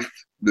life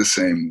the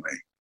same way.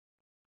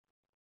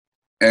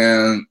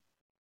 And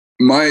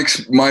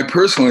my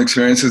personal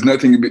experience is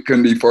nothing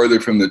can be farther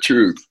from the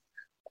truth.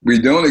 We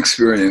don't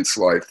experience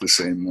life the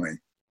same way.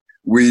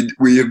 We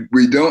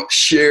don't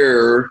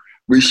share.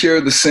 We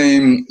share the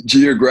same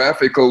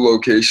geographical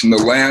location, the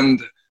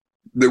land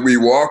that we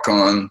walk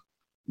on,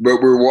 but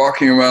we're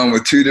walking around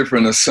with two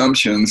different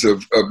assumptions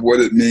of what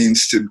it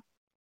means to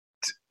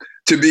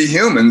be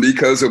human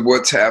because of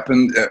what's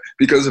happened,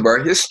 because of our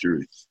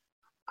history.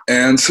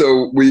 And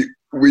so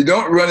we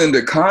don't run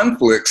into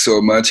conflict so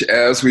much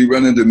as we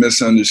run into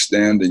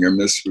misunderstanding or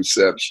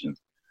misperception.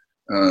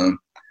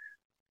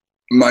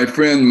 My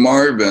friend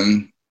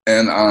Marvin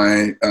and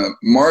I,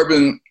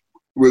 Marvin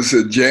was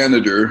a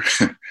janitor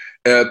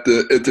at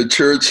the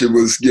church that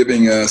was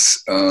giving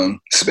us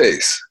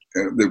space,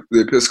 the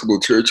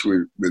Episcopal church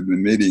we've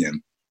been meeting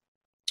in.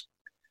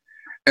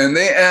 And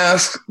they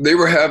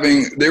were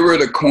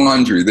at a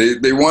quandary.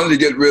 They wanted to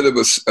get rid of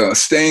a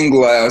stained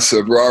glass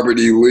of Robert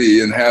E.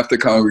 Lee, and half the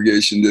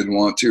congregation didn't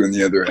want to, and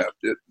the other half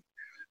did.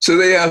 So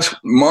they asked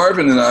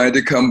Marvin and I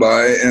to come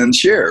by and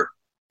share.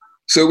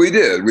 So we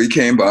did. We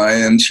came by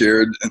and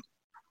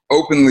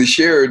openly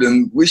shared,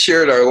 and we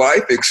shared our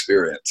life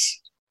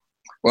experience.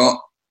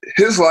 Well,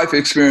 his life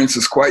experience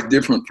is quite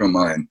different from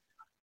mine.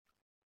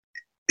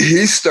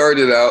 He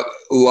started out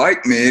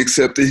like me,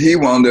 except that he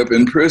wound up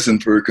in prison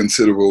for a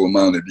considerable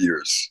amount of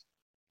years.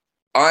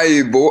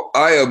 I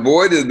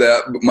avoided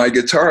that, but my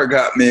guitar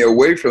got me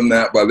away from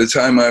that. By the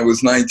time I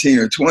was 19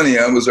 or 20,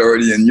 I was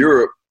already in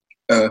Europe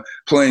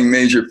playing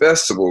major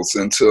festivals.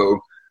 And so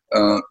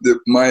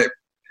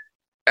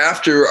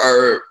after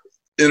our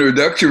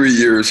introductory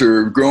years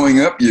or growing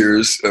up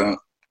years,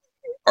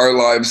 our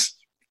lives,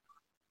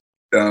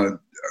 they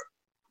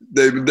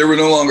were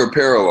no longer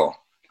parallel.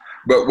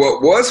 But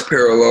what was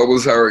parallel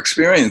was our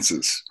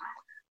experiences.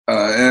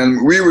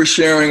 And we were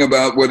sharing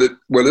about what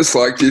it's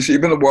like just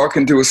even to walk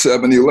into a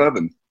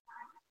 7-Eleven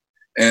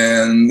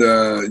and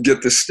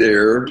get the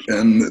stare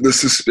and the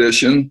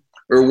suspicion,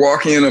 or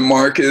walking in a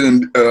market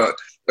and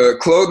a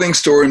clothing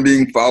store and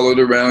being followed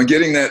around,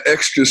 getting that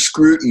extra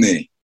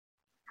scrutiny.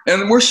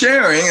 And we're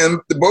sharing, and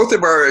both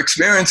of our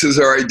experiences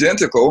are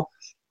identical,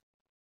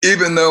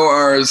 even though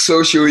our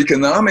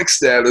socioeconomic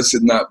status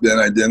had not been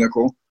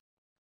identical.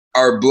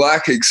 Our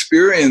Black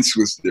experience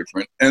was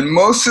different, and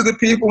most of the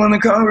people in the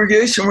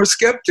congregation were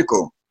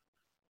skeptical.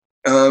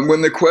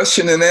 When the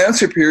question and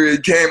answer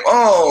period came,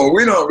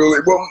 we don't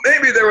really, well,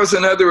 maybe there was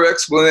another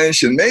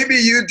explanation. Maybe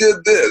you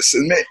did this.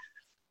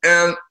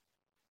 And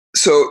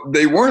so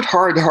they weren't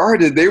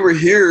hard-hearted. They were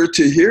here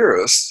to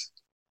hear us,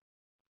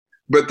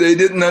 but they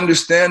didn't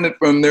understand it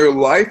from their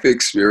life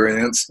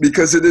experience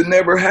because it had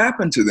never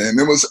happened to them.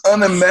 It was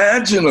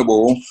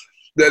unimaginable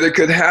that it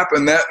could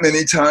happen that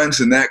many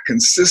times and that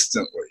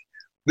consistently.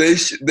 They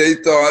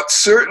thought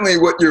certainly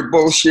what you're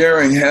both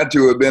sharing had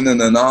to have been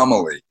an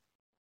anomaly.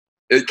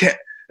 It can't,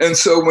 and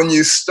so when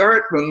you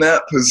start from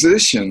that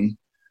position,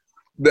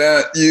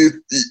 that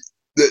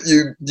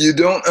you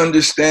don't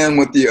understand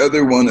what the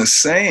other one is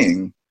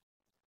saying,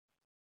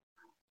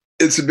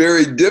 it's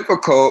very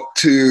difficult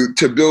to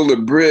build a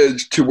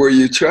bridge to where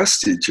you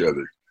trust each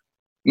other.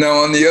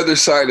 Now, on the other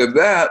side of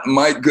that,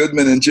 Mike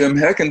Goodman and Jim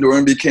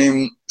Heckendorn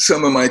became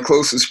some of my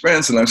closest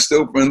friends, and I'm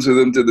still friends with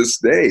them to this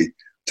day,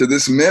 to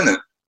this minute.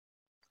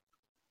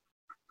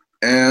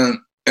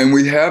 And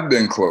we have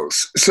been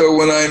close. So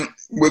when I'm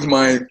with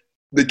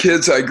the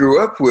kids I grew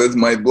up with,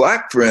 my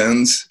Black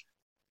friends,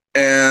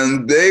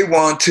 and they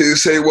want to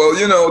say, well,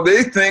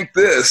 they think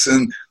this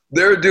and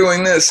they're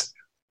doing this.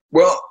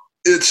 Well,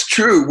 it's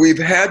true. We've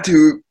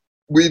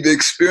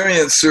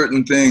experienced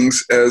certain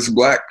things as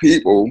Black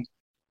people.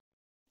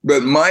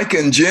 But Mike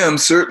and Jim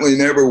certainly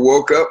never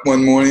woke up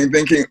one morning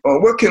thinking,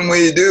 what can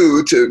we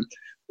do to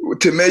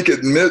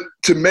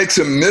make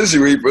some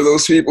misery for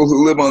those people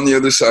who live on the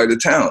other side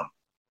of town?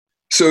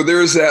 So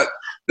there's that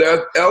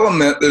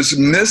element, there's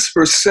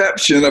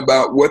misperception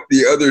about what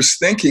the other's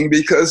thinking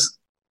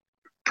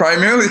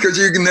primarily because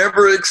you can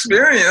never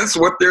experience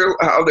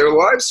how their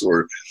lives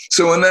were.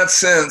 So in that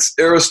sense,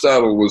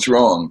 Aristotle was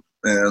wrong.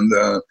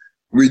 And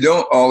we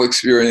don't all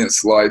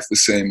experience life the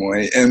same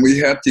way, and we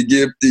have to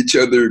give each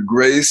other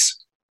grace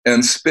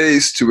and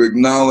space to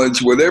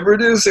acknowledge whatever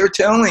it is they're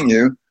telling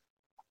you.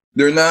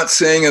 They're not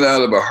saying it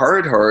out of a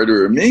hard heart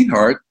or a mean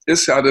heart,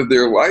 it's out of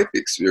their life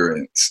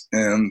experience.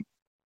 And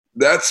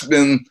that's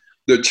been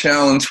the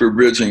challenge for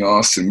Bridging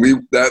Austin.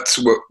 That's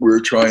what we're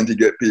trying to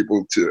get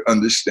people to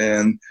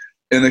understand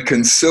in a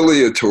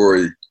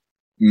conciliatory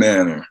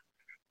manner,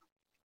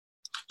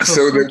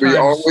 so that we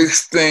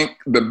always think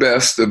the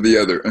best of the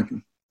other.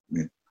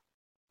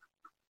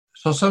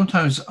 So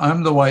sometimes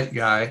I'm the white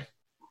guy,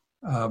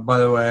 by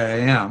the way I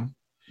am,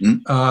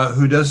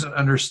 who doesn't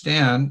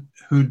understand,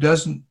 who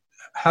doesn't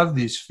have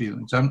these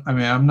feelings.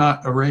 I'm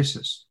not a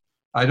racist.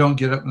 I don't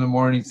get up in the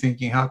morning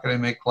thinking, how can I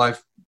make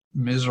life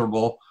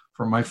miserable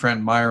for my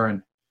friend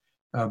Myron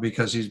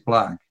because he's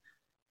black?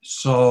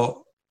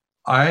 So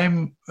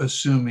I'm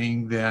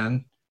assuming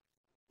then,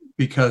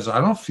 because I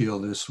don't feel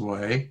this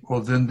way,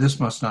 well, then this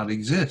must not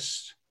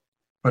exist.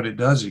 But it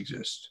does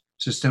exist.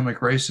 Systemic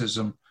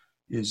racism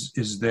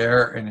is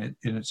there, and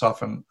it's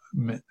often,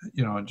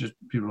 just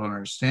people don't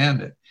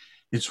understand it.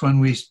 It's when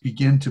we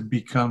begin to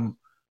become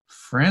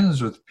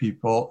friends with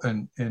people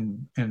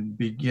and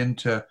begin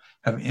to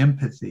have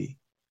empathy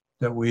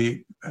that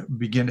we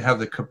begin to have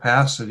the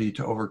capacity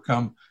to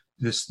overcome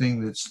this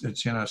thing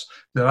that's in us,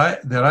 that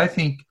I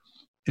think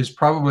is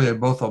probably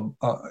both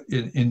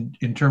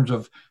in terms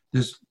of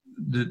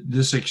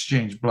this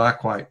exchange,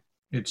 black white.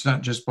 It's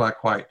not just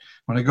black white.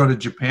 When I go to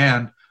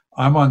Japan,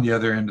 I'm on the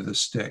other end of the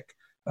stick.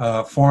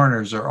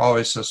 Foreigners are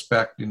always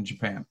suspect in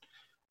Japan.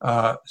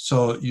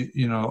 So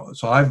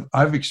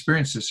I've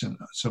experienced this in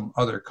some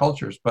other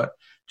cultures, but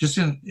just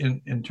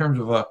in terms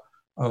of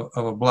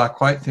a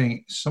black white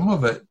thing, some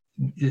of it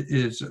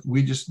is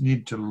we just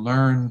need to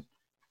learn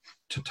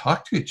to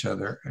talk to each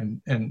other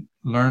and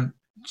learn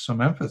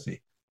some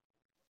empathy.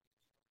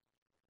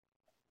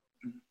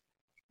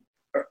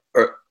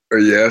 Are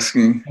you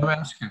asking? I'm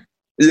asking.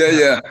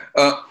 Yeah.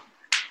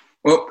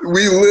 Well,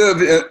 we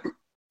live in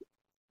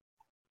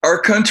our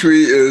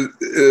country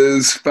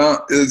is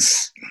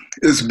based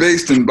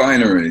in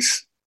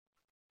binaries.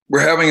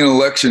 We're having an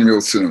election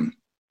real soon,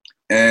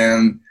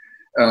 and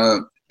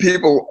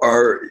people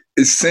are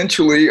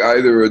essentially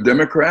either a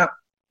Democrat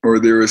or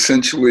they're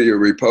essentially a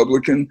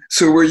Republican.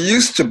 So we're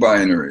used to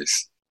binaries.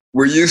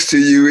 We're used to,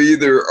 you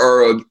either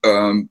are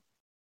a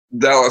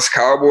Dallas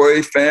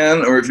Cowboy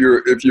fan, or if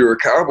you're a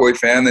Cowboy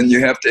fan, then you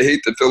have to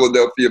hate the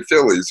Philadelphia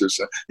Phillies or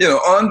something.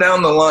 On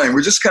down the line.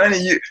 We're just kind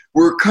of,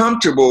 we're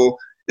comfortable.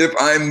 If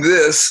I'm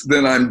this,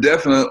 then I'm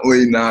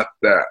definitely not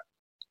that.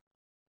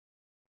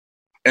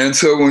 And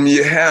so when we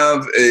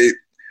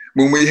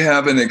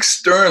have an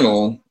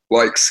external,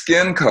 like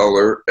skin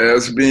color,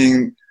 as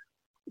being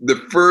the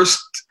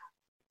first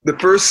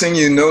thing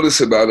you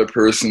notice about a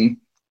person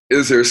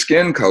is their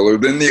skin color,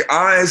 then the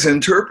eyes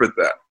interpret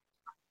that.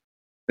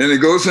 And it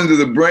goes into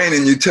the brain,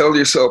 and you tell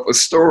yourself a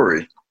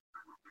story.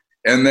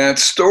 And that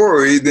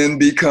story then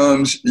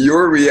becomes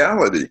your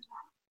reality.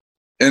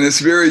 And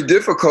it's very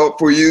difficult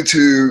for you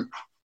to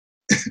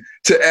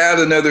add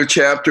another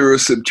chapter or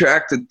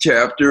subtract a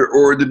chapter,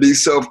 or to be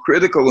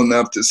self-critical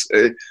enough to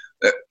say,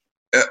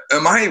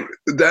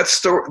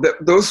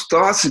 those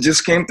thoughts that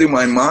just came through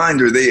my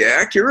mind, are they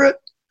accurate?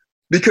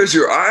 Because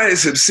your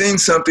eyes have seen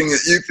something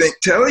that you think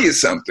tell you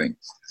something,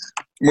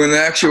 when in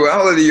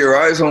actuality your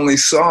eyes only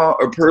saw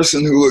a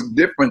person who looked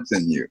different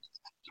than you,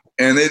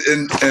 and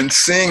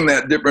seeing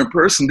that different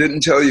person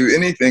didn't tell you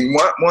anything,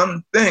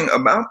 one thing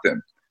about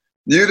them.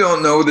 You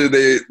don't know whether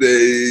they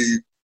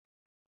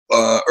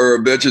are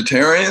a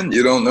vegetarian.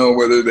 You don't know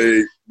whether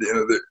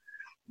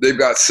they've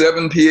got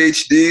 7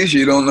 PhDs.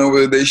 You don't know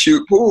whether they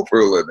shoot pool for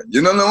a living.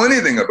 You don't know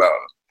anything about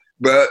them.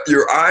 But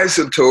your eyes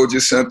have told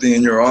you something,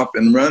 and you're off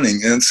and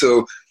running. And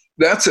so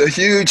that's a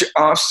huge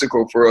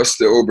obstacle for us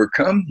to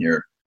overcome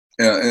here.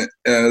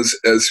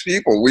 As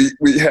people,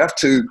 we have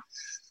to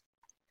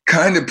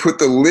kind of put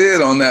the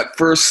lid on that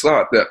first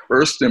thought, that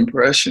first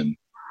impression.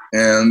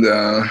 And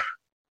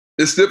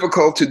it's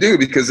difficult to do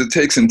because it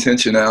takes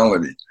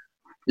intentionality.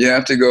 You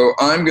have to go,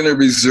 I'm going to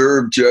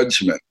reserve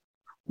judgment,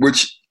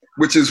 which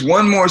is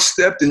one more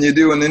step than you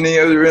do in any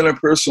other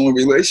interpersonal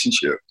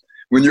relationship.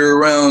 When you're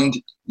around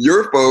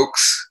your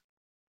folks,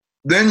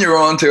 then you're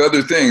on to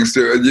other things.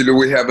 Do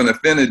we have an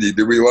affinity?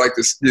 Do we like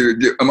this?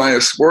 Am I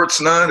a sports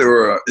nut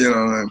or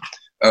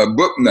a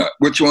book nut?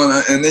 Which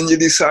one? And then you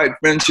decide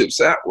friendships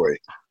that way.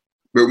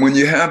 But when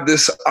you have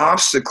this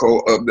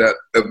obstacle of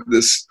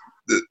this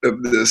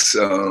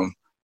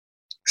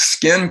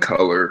skin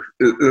color,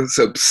 this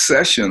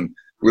obsession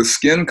with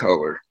skin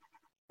color,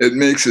 it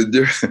makes it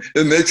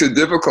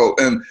difficult.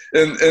 And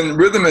in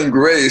Rhythm and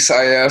Grace,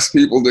 I ask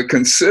people to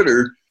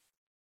consider,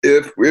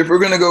 if we're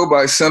going to go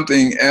by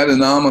something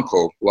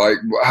anatomical, like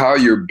how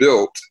you're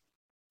built,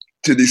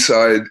 to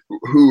decide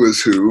who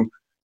is who,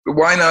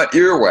 why not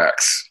earwax?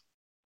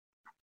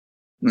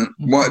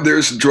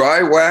 There's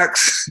dry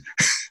wax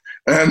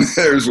and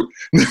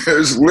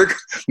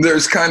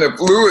there's kind of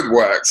fluid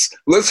wax.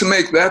 Let's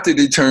make that the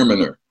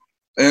determiner.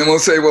 And we'll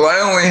say, well, I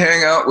only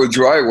hang out with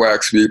dry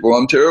wax people.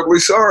 I'm terribly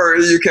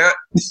sorry. You can't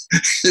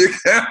hang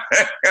out.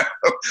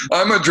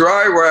 I'm a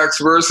dry wax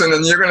person,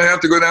 and you're going to have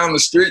to go down the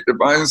street to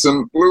find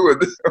some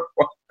fluid.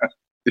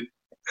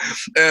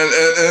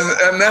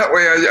 and that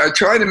way I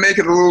try to make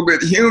it a little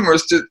bit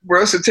humorous for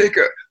us to take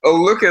a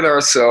look at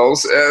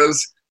ourselves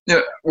as,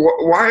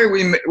 why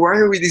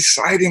are we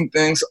deciding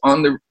things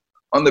on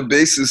the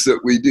basis that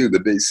we do, the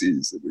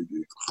bases that we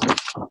do.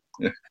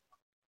 Yeah.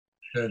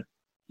 Good.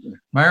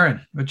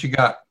 Myron, what you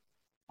got?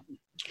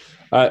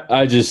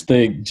 I just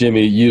think,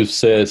 Jimmy, you've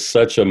said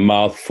such a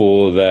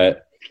mouthful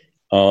that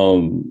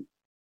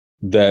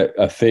that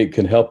I think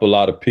can help a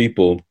lot of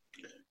people.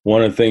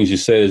 One of the things you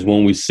said is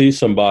when we see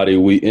somebody,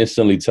 we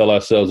instantly tell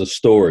ourselves a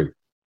story.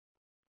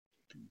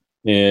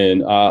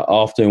 And I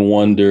often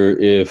wonder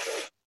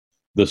if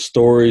the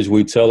stories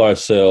we tell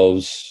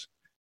ourselves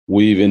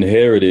we've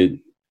inherited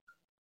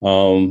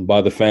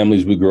by the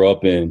families we grew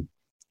up in.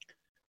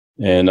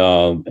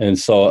 And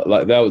so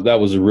like that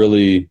was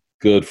really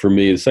good for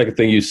me. The second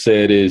thing you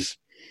said is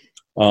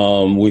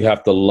we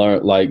have to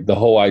learn, like, the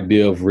whole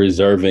idea of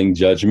reserving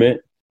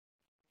judgment.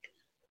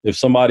 If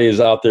somebody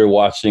is out there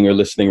watching or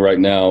listening right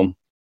now,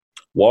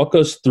 walk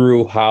us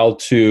through how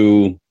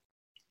to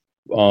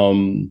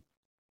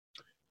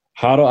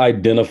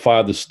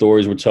identify the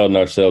stories we're telling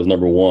ourselves,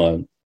 number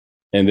one,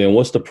 and then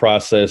what's the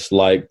process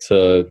like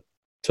to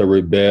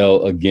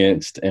rebel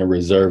against and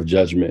reserve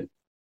judgment?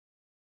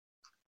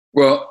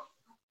 Well,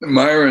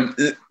 Myron,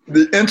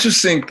 the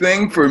interesting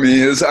thing for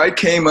me is I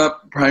came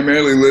up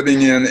primarily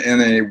living in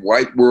a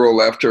white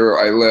world after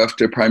I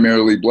left a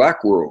primarily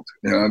black world.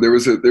 You know, there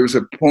was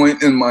a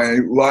point in my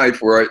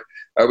life where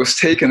I was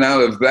taken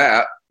out of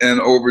that and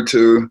over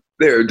to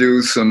there,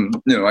 do some,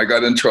 you know, I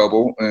got in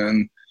trouble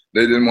and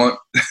they didn't want,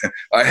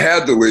 I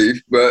had to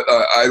leave, but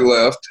I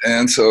left.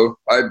 And so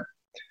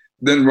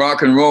then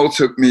rock and roll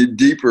took me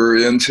deeper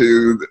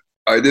into,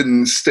 I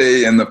didn't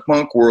stay in the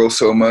punk world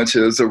so much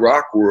as the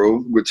rock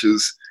world, which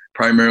is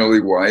primarily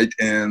white.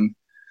 And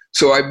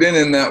so I've been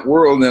in that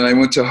world, and I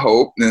went to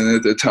Hope. And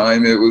at the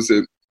time it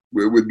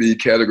would be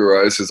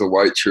categorized as a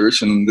white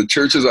church. And the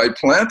churches I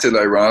planted,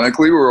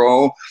 ironically, were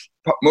all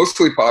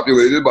mostly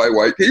populated by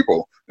white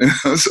people.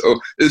 So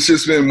it's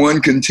just been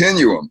one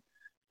continuum.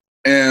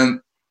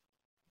 And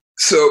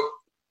so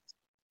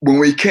when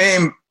we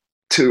came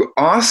to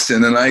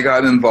Austin and I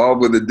got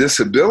involved with the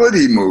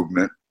disability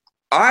movement,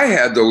 I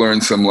had to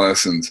learn some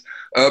lessons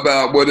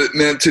about what it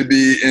meant to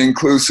be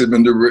inclusive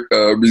and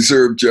to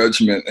reserve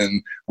judgment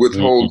and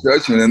withhold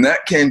judgment. And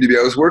that came to be,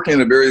 I was working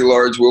in a very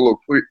large Willow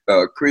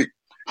Creek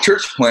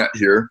church plant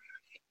here,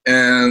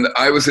 and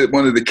I was at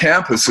one of the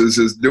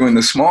campuses doing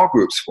the small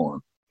groups for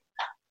them.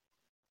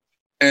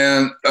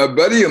 And a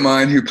buddy of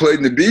mine who played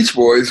in the Beach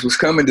Boys was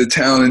coming to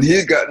town, and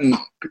he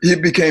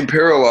became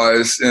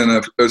paralyzed in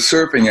a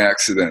surfing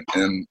accident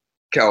in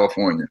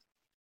California.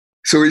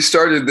 So he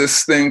started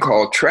this thing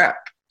called TRAP,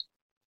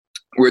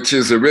 which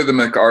is a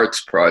rhythmic arts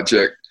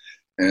project.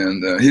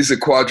 And he's a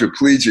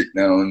quadriplegic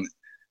now. And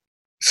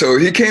so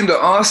he came to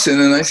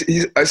Austin, and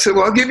I said,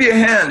 well, I'll give you a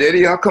hand,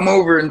 Eddie. I'll come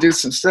over and do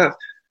some stuff.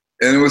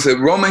 And it was a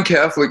Roman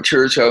Catholic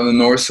church out on the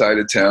north side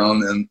of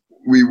town. And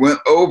we went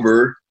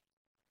over.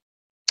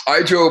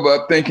 I drove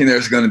up thinking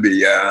there's going to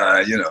be,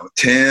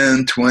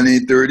 10, 20,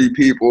 30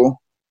 people.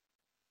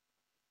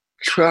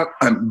 Truck,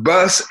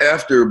 bus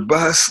after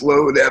bus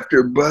load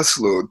after bus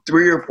load,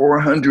 300 or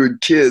 400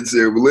 kids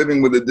there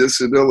living with a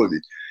disability.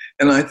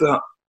 And I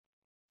thought,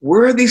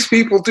 where are these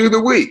people through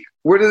the week?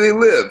 Where do they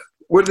live?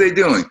 What are they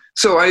doing?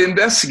 So I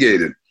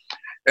investigated.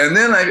 And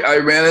then I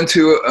ran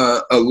into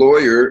a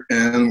lawyer,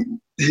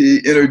 and he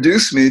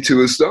introduced me to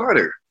his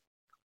daughter.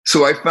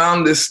 So I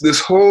found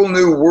this whole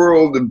new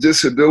world of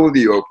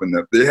disability opened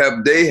up. They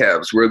have day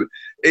halves where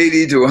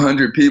 80 to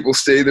 100 people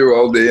stay there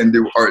all day and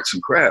do arts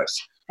and crafts.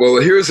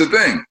 Well, here's the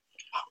thing.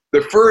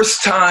 The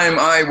first time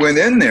I went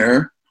in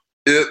there,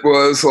 it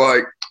was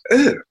like,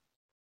 ew.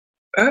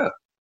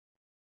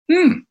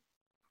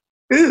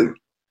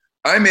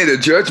 I made a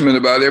judgment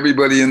about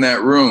everybody in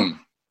that room,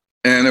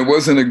 and it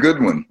wasn't a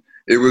good one.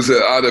 It was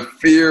out of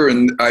fear,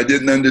 and I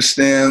didn't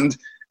understand,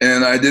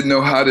 and I didn't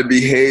know how to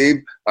behave.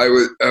 I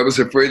was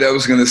afraid I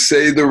was going to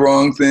say the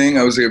wrong thing.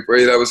 I was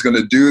afraid I was going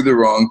to do the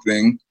wrong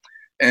thing.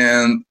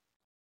 And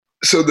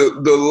so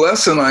the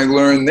lesson I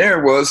learned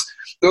there was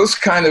those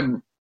kind of,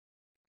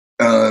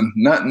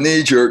 not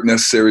knee-jerk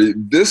necessarily,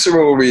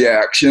 visceral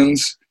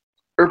reactions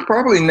are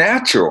probably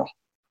natural.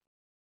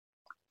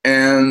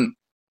 And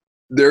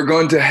they're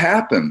going to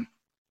happen.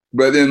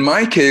 But in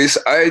my case,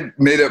 I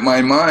made up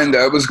my mind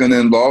I was going to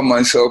involve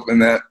myself in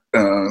that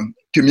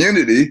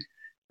community.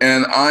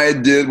 And I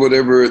did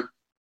whatever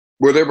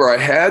I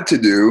had to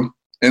do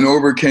and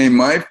overcame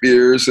my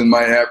fears and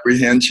my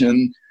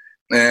apprehension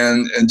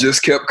and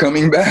just kept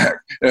coming back.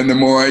 And the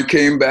more I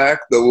came back,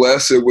 the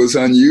less it was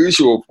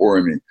unusual for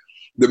me.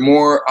 The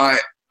more I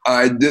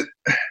did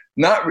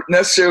not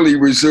necessarily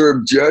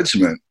reserve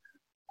judgment,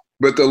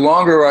 but the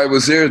longer I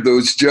was there,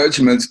 those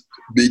judgments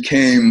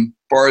became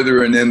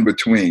farther and in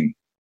between.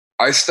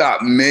 I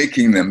stopped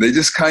making them. They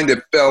just kind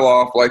of fell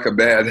off like a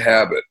bad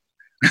habit.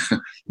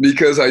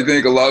 Because I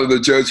think a lot of the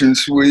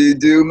judgments we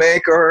do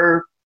make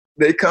they're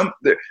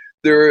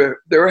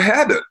a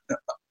habit.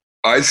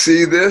 I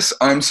see this,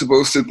 I'm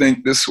supposed to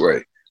think this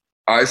way.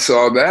 I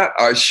saw that,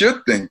 I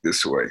should think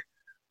this way.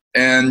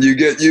 And you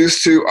get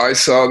used to, I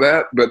saw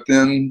that, but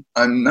then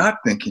I'm not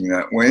thinking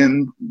that way.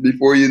 And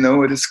before you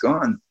know it, it's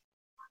gone.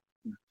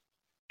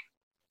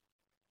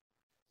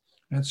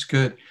 That's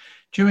good.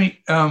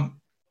 Jimmy,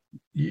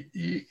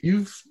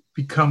 you've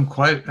become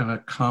quite an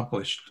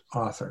accomplished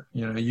author.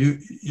 You know,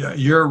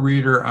 you're a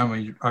reader. I'm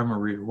a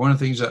reader. One of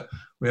the things that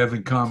we have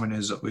in common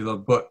is that we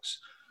love books.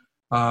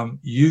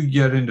 You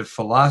get into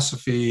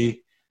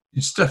philosophy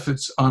and stuff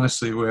that's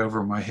honestly way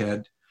over my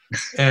head,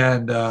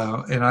 and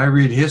I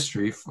read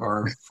history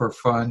for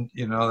fun.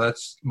 You know,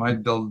 that's my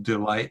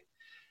delight.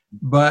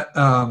 But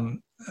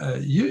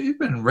you've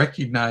been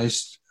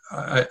recognized.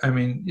 I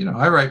mean, you know,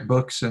 I write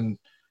books and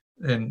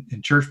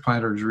church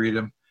planters read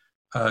them.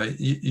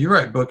 You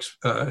write books.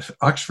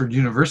 Oxford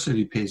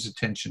University pays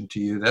attention to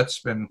you. That's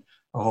been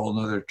a whole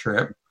nother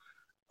trip.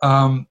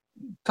 Talk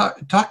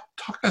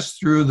us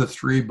through the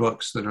three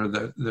books that are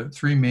the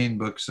three main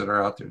books that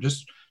are out there.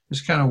 Just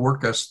kind of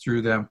work us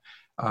through them.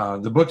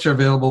 The books are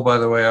available, by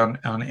the way,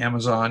 on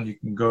Amazon. You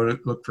can go to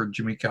look for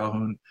Jimmy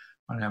Calhoun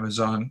on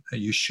Amazon.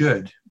 You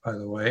should, by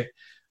the way,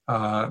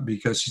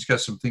 because he's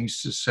got some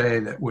things to say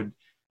that would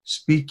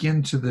speak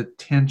into the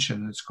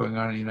tension that's going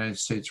on in the United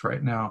States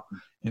right now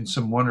in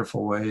some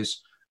wonderful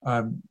ways.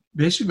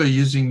 Basically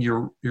using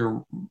your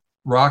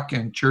rock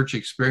and church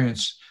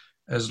experience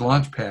as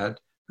launchpad,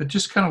 but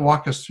just kind of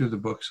walk us through the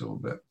books a little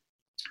bit.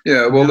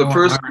 Yeah, well, the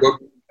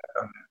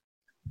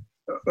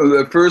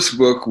first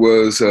book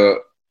was A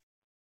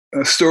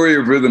Story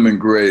of Rhythm and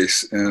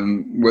Grace,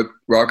 and what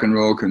rock and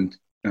roll can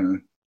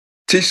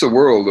teach the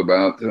world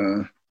about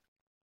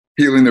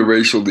healing the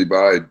racial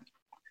divide.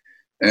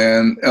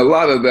 And a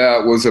lot of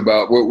that was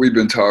about what we've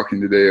been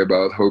talking today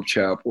about Hope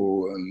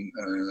Chapel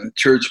and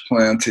church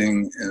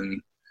planting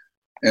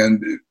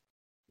and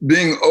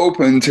being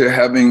open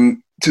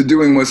to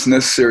doing what's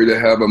necessary to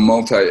have a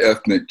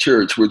multi-ethnic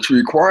church, which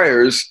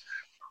requires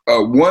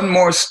one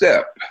more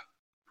step.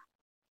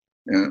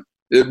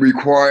 It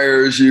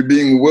requires you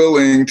being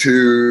willing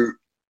to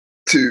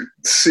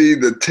see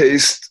the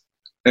taste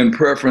and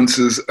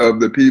preferences of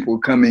the people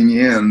coming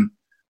in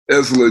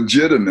as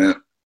legitimate,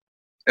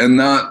 and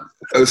not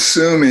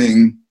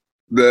assuming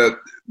that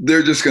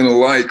they're just going to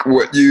like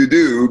what you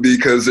do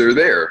because they're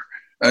there.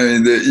 I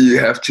mean, that you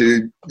have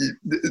to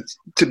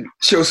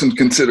show some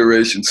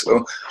consideration.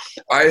 So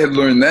I had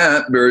learned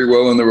that very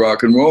well in the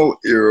rock and roll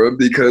era,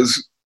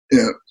 because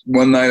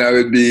one night I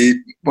would be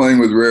playing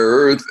with Rare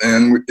Earth,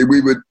 and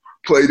we would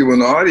play to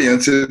an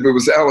audience. If it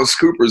was Alice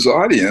Cooper's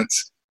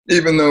audience,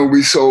 even though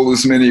we sold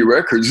as many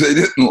records, they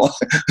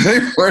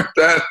weren't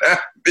that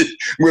happy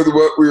with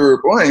what we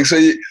were playing. So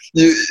you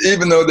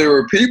even though there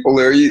were people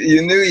there,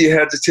 you knew you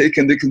had to take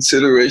into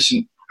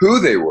consideration who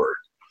they were.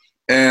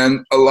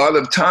 And a lot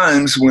of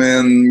times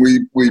when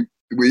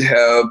we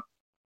have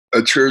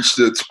a church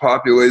that's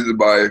populated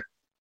by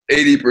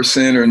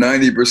 80% or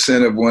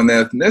 90% of one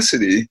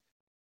ethnicity,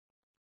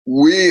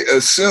 we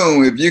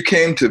assume if you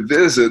came to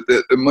visit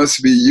that it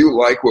must be you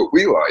like what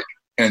we like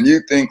and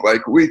you think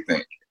like we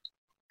think.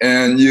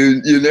 And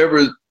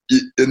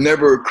it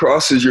never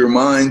crosses your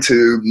mind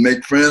to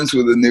make friends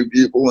with the new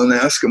people and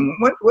ask them,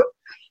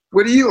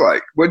 what do you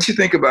like? What do you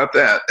think about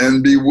that?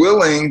 And be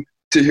willing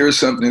to hear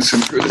some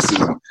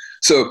criticism.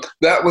 So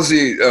that was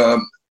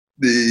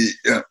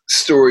the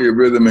story of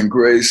Rhythm and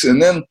Grace.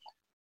 And then,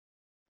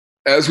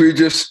 as we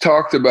just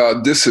talked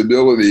about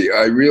disability,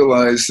 I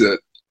realized that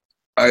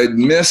I had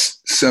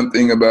missed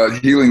something about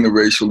healing the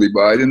racial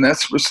divide, and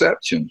that's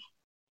reception.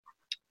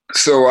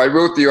 So I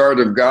wrote The Art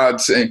of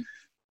God,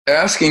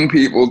 asking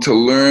people to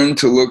learn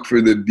to look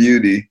for the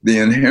beauty, the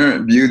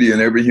inherent beauty in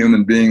every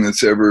human being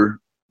that's ever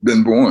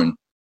been born.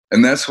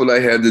 And that's what I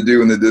had to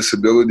do in the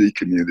disability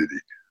community.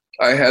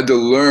 I had to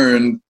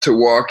learn to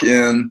walk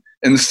in,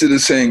 and instead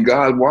of saying,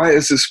 God, why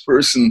is this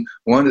person,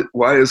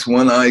 why is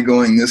one eye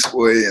going this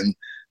way?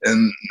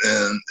 And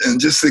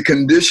just the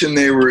condition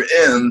they were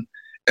in.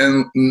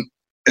 And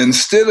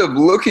instead of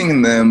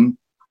looking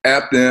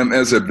at them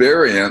as a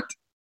variant,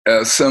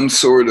 as some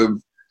sort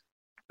of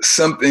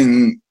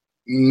something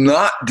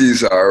not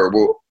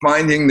desirable,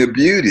 finding the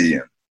beauty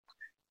in.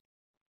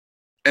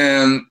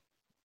 And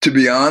to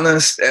be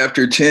honest,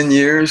 after 10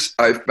 years,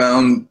 I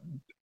found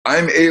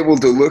I'm able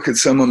to look at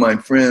some of my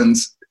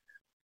friends.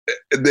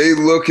 They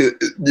look at,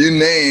 you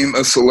name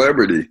a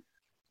celebrity,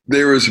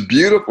 they're as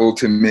beautiful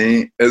to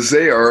me as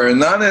they are, and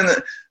not in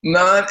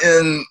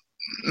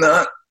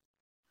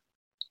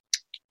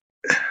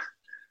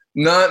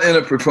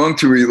a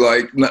perfunctory,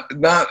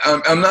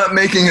 I'm not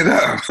making it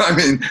up. I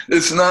mean,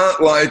 it's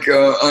not like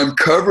I'm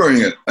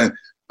covering it.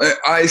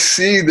 I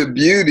see the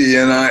beauty,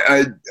 and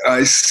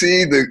I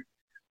see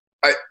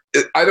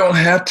I don't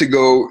have to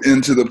go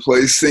into the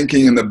place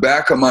thinking in the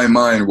back of my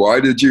mind, why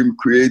did you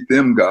create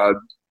them, God?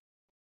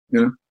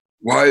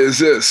 Why is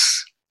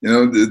this?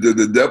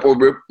 The devil,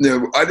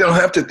 I don't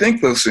have to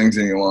think those things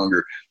any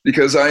longer,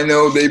 because I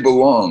know they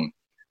belong.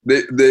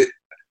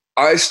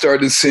 I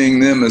started seeing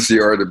them as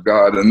the art of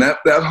God. And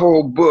that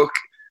whole book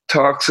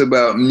talks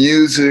about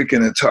music,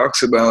 and it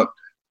talks about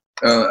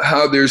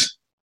how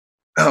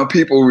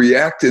people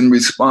react and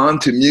respond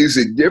to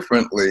music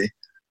differently.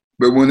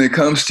 But when it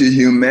comes to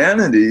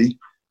humanity,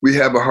 we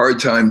have a hard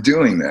time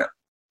doing that.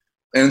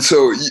 And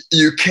so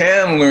you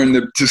can learn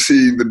to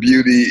see the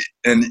beauty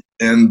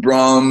in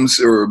Brahms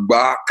or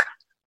Bach,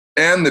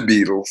 and the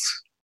Beatles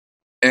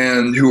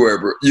and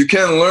whoever. You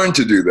can learn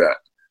to do that.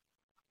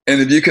 And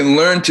if you can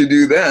learn to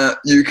do that,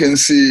 you can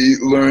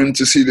learn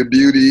to see the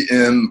beauty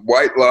in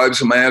white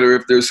lives matter,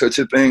 if there's such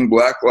a thing,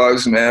 black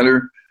lives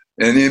matter,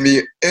 and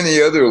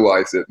any other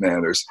life that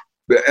matters.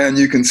 And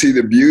you can see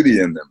the beauty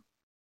in them.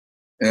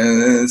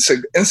 And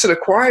it's an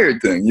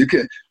acquired thing.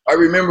 I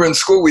remember in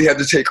school we had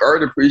to take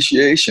art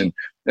appreciation,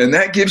 and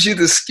that gives you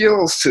the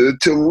skills to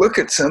look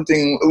at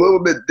something a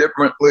little bit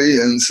differently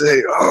and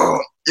say, oh,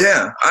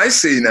 yeah, I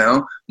see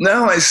now.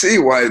 Now I see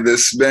why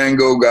this Van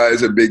Gogh guy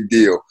is a big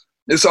deal.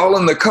 It's all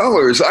in the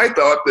colors. I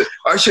thought that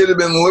I should have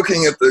been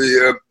looking at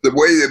the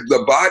way that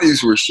the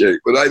bodies were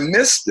shaped, but I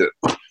missed it.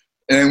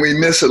 And we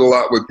miss it a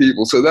lot with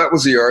people. So that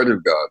was the art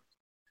of God.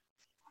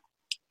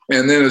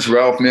 And then, as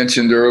Ralph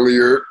mentioned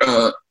earlier,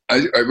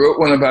 I wrote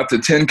one about the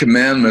 10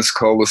 Commandments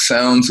called The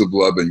Sounds of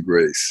Love and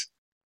Grace.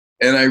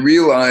 And I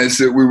realized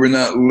that we were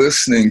not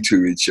listening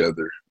to each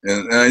other.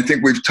 And I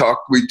think we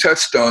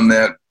touched on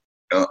that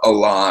a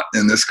lot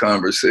in this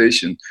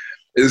conversation,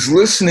 is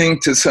listening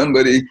to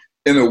somebody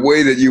in a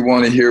way that you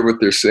want to hear what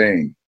they're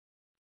saying.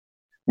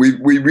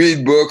 We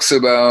read books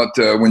about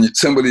when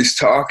somebody's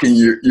talking,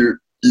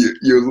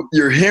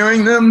 you're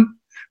hearing them,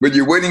 but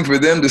you're waiting for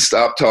them to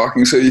stop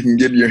talking so you can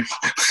give your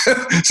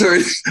so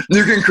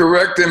you can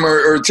correct them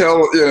or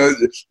tell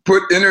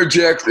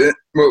interject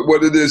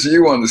what it is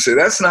you want to say.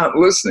 That's not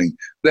listening.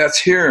 That's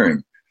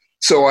hearing.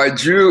 So I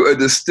drew a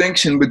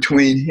distinction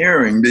between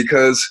hearing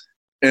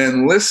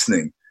and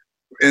listening.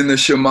 In the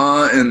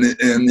Shema and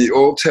in the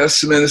Old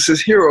Testament, it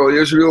says, "Hear, O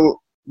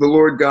Israel, the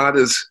Lord God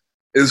is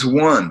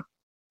one."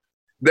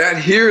 That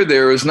hear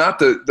there is not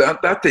the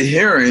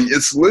hearing;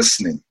 it's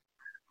listening.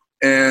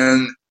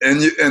 And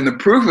the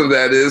proof of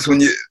that is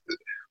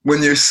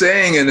when you're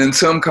saying it in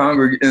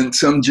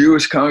some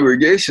Jewish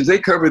congregations, they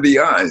cover the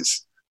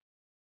eyes.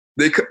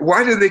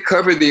 Why do they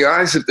cover the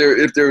eyes if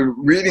they're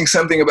reading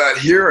something about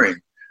hearing?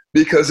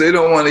 Because they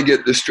don't want to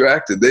get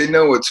distracted. They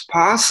know it's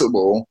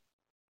possible.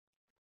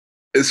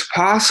 It's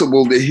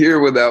possible to hear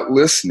without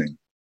listening.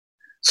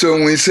 So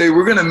when we say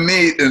we're going to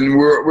meet and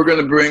we're going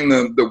to bring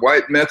the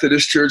white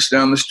Methodist church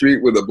down the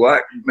street with a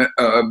black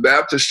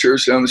Baptist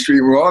church down the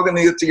street, we're all going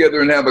to get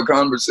together and have a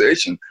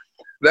conversation.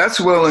 That's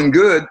well and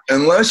good,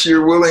 unless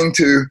you're willing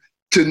to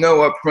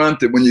know up front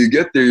that when you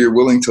get there, you're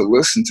willing to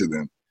listen to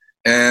them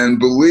and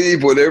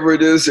believe whatever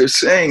it is they're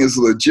saying is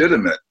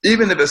legitimate,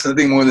 even if it's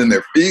nothing more than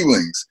their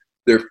feelings.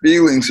 Their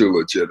feelings are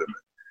legitimate,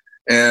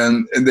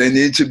 and they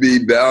need to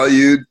be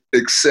valued,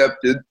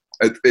 accepted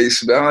at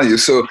face value.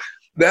 So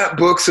that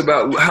book's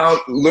about how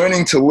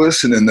learning to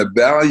listen and the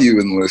value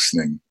in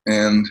listening.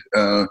 And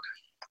I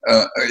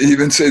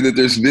even say that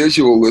there's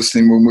visual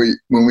listening.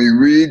 When we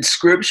read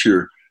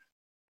scripture,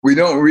 we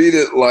don't read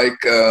it like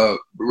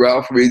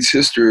Ralph reads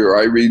history or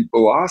I read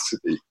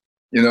philosophy.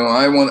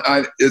 I want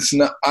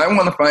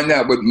to find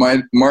out what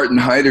Martin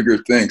Heidegger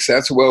thinks.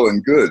 That's well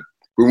and good.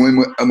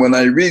 But when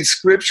I read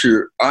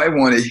scripture, I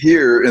want to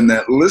hear in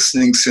that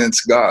listening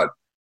sense God.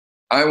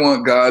 I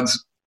want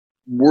God's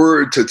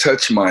word to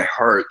touch my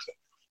heart,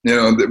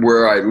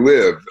 where I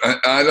live.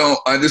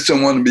 I just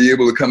don't want to be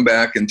able to come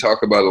back and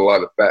talk about a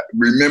lot of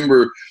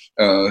remember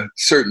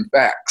certain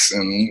facts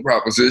and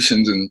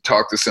propositions and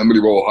talk to somebody.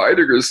 Well,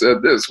 Heidegger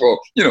said this.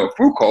 Well,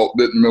 Foucault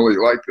didn't really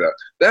like that.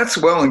 That's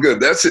well and good.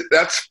 That's it.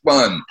 That's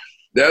fun.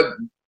 That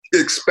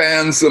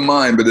expands the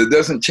mind, but it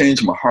doesn't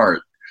change my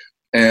heart.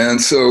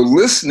 And so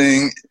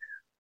listening,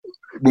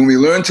 when we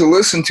learn to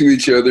listen to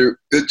each other,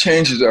 it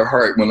changes our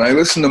heart. When I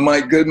listen to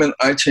Mike Goodman,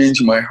 I change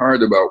my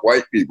heart about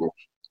white people.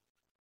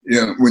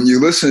 When you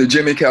listen to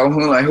Jimmy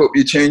Calhoun, I hope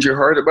you change your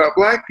heart about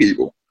black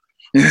people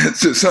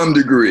to some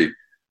degree.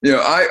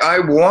 I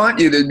want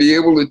you to be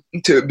able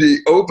to be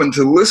open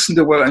to listen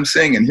to what I'm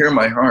saying and hear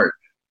my heart,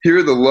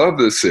 hear the love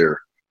that's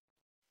there.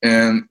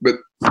 But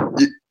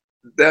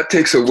that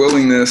takes a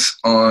willingness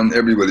on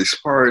everybody's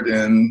part.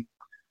 And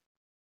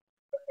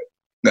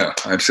no,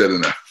 I've said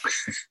enough.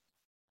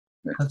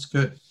 That's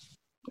good.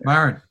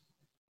 Myron.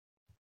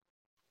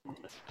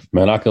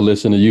 Man, I could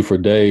listen to you for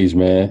days,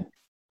 man.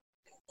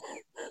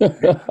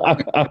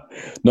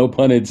 No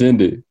pun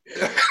intended.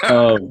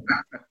 One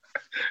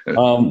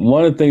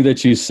of the things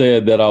that you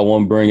said that I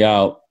want to bring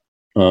out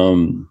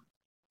for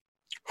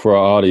our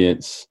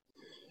audience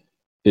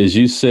is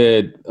you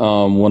said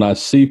when I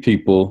see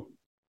people,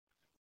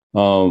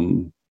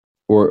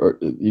 or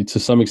to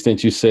some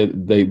extent you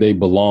said they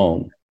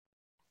belong.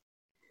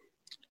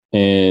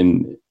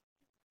 And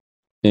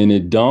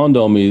it dawned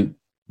on me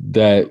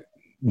that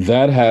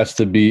has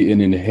to be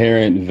an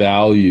inherent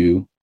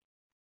value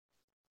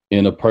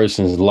in a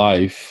person's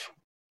life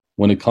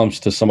when it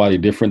comes to somebody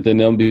different than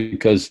them,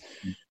 because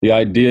the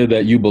idea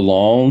that you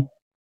belong,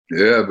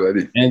 yeah,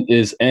 buddy, and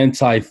is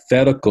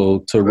antithetical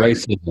to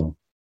racism.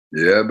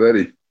 Yeah,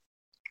 buddy.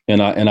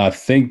 And I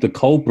think the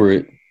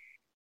culprit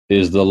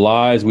is the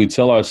lies we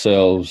tell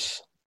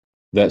ourselves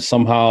that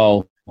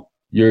somehow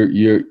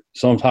you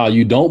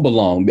don't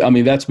belong. I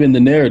mean, that's been the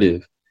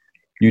narrative.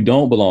 You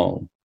don't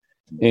belong.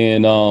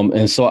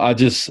 And so I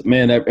just,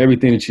 man,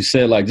 everything that you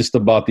said, like just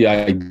about the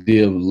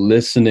idea of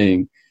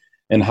listening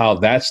and how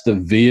that's the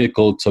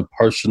vehicle to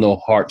personal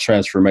heart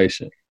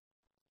transformation.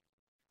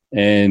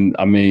 And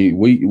I mean,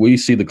 we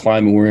see the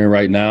climate we're in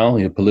right now,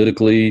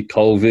 politically,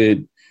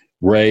 COVID,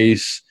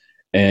 race,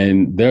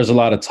 and there's a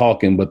lot of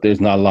talking, but there's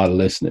not a lot of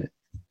listening.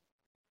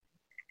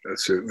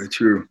 That's certainly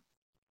true.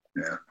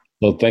 Yeah.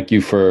 So thank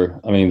you for,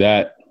 I mean,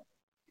 that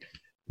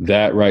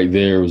right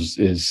there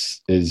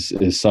is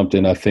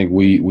something I think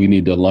we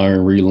need to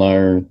learn,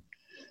 relearn,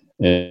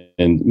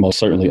 and most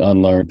certainly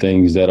unlearn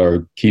things that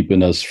are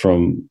keeping us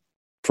from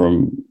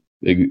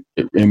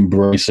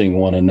embracing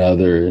one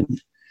another.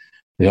 And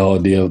the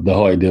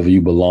whole idea of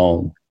you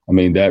belong. I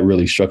mean, that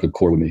really struck a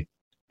chord with me.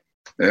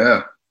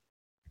 Yeah.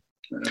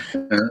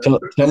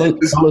 Tell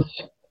us.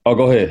 Oh,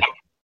 go ahead.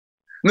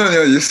 No,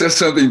 you said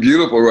something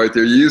beautiful right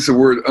there. You used the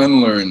word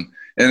unlearn,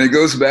 and it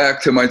goes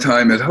back to my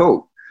time at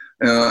Hope.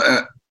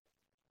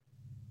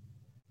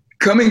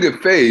 Coming to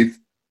faith,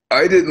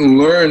 I didn't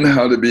learn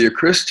how to be a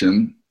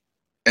Christian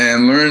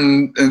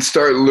and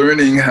start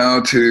learning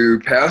how to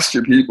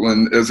pastor people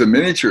as a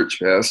mini church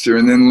pastor,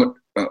 and then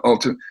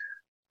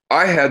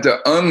I had to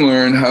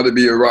unlearn how to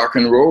be a rock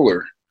and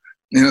roller.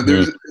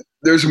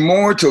 There's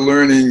more to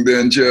learning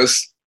than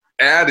just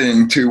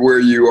adding to where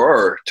you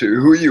are,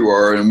 to who you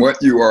are and what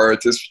you are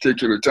at this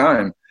particular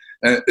time.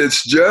 And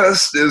it's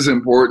just as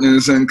important,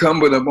 as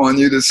incumbent upon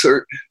you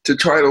to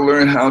try to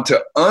learn how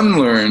to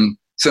unlearn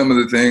some of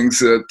the things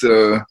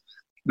that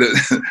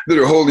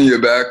are holding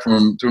you back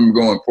from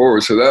going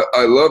forward. So that,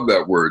 I love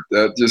that word.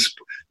 That just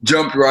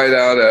jumped right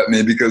out at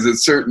me because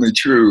it's certainly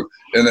true.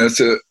 And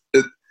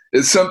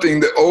it's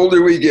something, the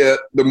older we get,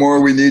 the more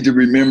we need to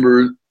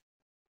remember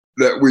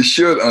that we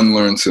should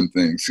unlearn some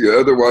things.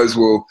 Otherwise,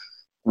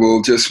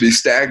 we'll just be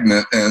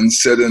stagnant and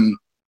set in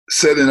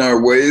our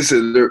ways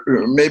that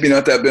are maybe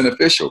not that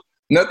beneficial.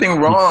 Nothing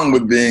wrong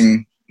with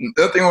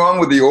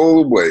the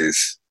old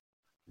ways.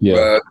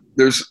 Yeah.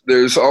 But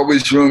there's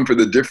always room for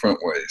the different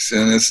ways,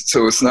 and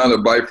it's not a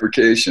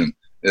bifurcation.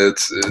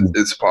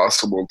 It's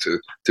possible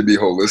to be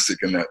holistic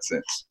in that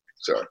sense.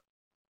 So,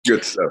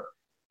 good stuff.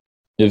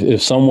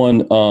 If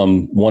someone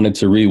wanted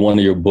to read one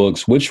of your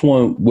books, which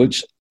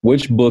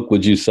book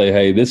would you say,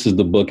 hey, this is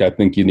the book I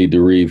think you need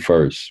to read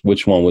first?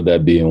 Which one would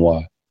that be and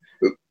why?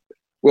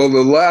 Well,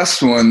 the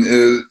last one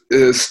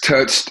is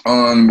touched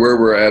on where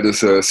we're at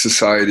as a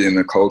society and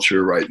a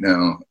culture right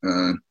now.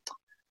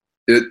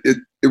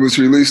 It was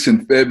released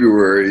in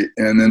February,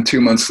 and then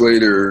 2 months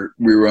later,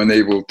 we were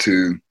unable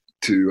to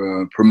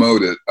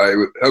promote it. I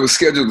was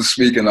scheduled to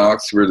speak in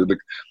Oxford at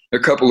a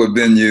couple of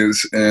venues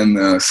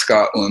in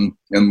Scotland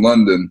and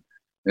London,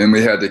 and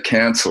we had to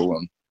cancel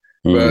them.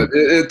 But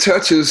it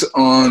touches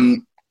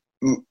on,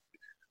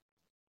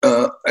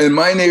 in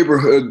my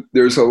neighborhood,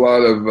 there's a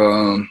lot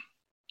of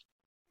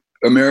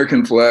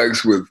American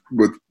flags with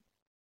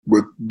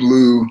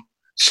blue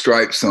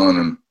stripes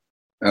on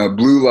them.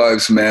 Blue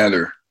Lives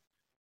Matter.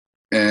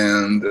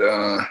 And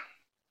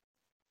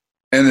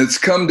it's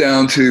come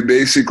down to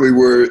basically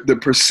where the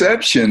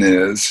perception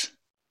is,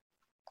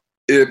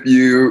 if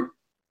you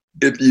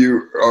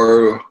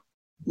are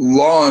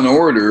law and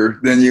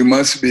order, then you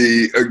must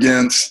be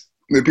against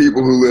the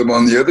people who live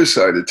on the other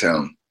side of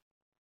town.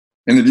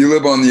 And if you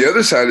live on the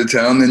other side of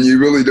town, then you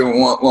really don't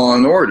want law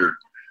and order.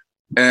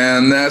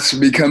 And that's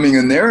becoming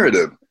a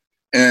narrative.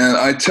 And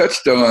I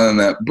touched on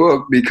that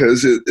book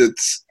because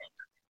it's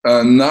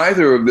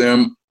neither of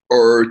them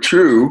are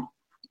true,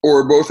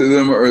 or both of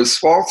them are as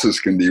false as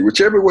can be,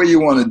 whichever way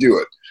you want to do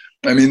it.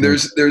 I mean,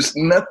 there's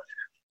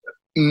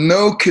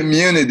no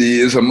community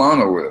is a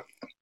monolith,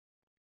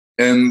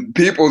 and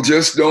people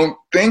just don't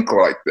think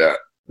like that.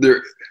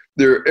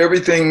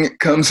 Everything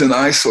comes in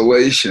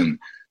isolation.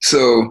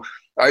 So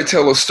I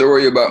tell a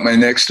story about my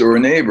next door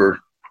neighbor,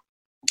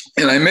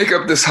 and I make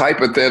up this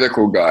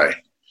hypothetical guy,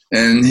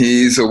 and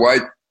he's a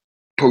white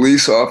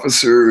police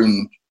officer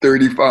and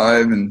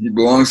 35, and he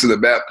belongs to the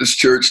Baptist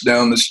church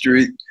down the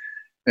street.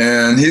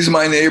 And he's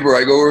my neighbor.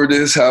 I go over to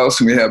his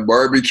house and we have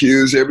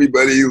barbecues.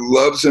 Everybody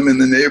loves him in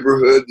the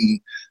neighborhood,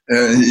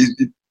 and he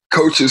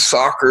coaches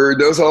soccer,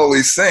 does all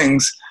these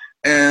things.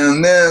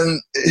 And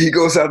then he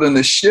goes out on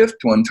a shift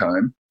one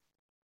time,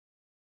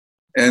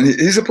 and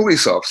he's a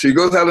police officer. He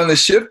goes out on a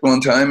shift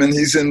one time and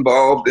he's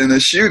involved in a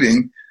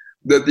shooting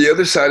that the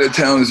other side of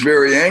town is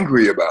very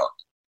angry about.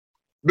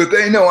 But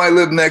they know I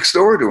live next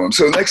door to him.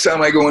 So next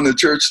time I go into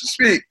church to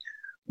speak,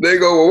 they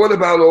go, well, what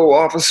about old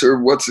officer,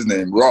 what's his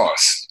name,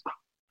 Ross?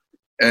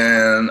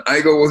 And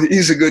I go, well,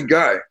 he's a good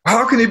guy.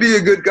 How can he be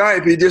a good guy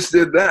if he just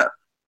did that?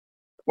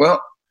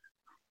 Well,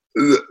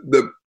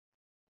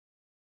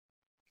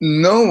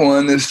 no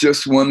one is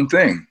just one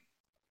thing.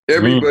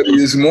 Everybody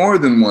is more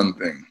than one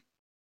thing.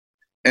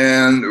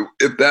 And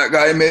if that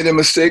guy made a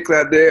mistake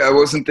that day, I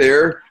wasn't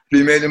there. If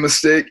he made a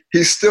mistake,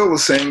 he's still the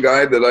same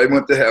guy that I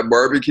went to have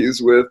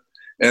barbecues with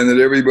and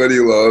that everybody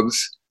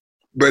loves.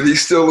 But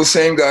he's still the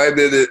same guy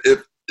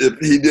that if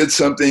he did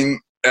something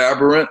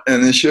aberrant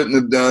and he shouldn't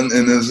have done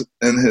in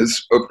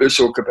his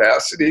official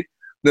capacity,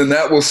 then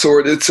that will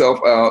sort itself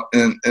out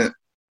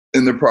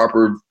in the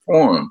proper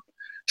form.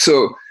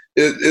 So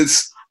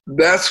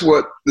that's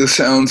what the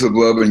Sounds of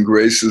Love and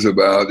Grace is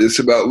about. It's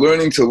about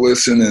learning to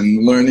listen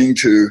and learning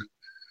to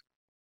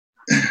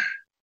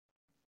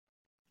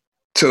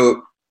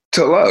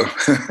love.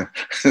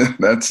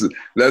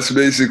 That's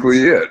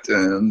basically it.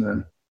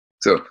 And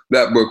so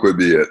that book would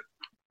be it.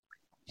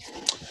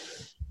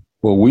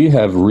 Well, we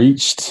have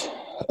reached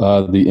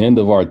the end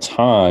of our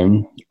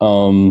time.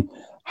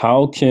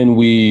 How can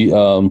we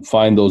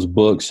find those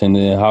books? And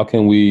then how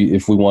can we,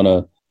 if we want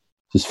to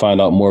just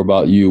find out more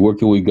about you, where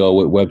can we go?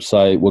 What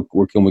website?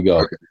 Where can we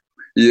go? Okay.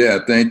 Yeah,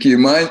 thank you.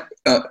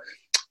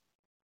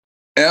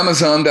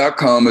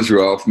 Amazon.com, as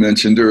Ralph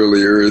mentioned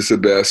earlier, is the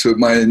best. But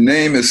my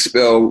name is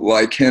spelled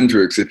like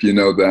Hendrix, if you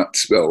know that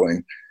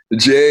spelling.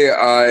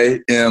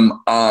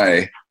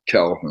 Jimi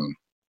Calhoun,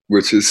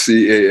 which is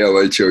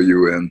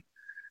Calhoun.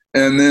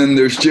 And then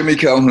there's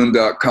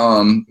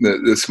JimiCalhoun.com.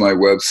 That's my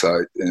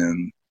website.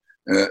 And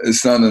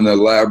it's not an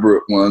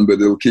elaborate one, but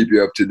it'll keep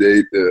you up to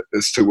date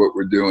as to what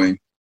we're doing.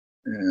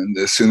 And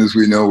as soon as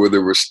we know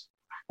whether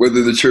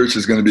the church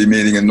is going to be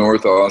meeting in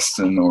North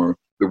Austin or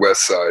the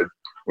West Side,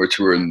 which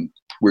we're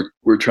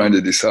trying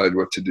to decide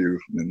what to do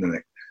in the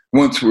next,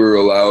 once we're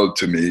allowed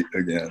to meet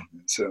again.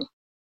 So,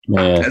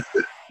 man, that's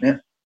it. Yeah.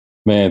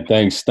 Man,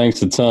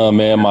 thanks a ton,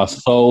 man. My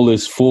soul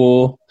is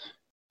full.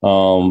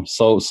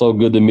 So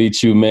good to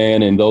meet you,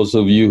 man. And those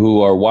of you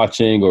who are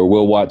watching or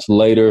will watch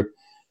later,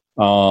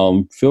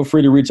 feel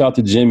free to reach out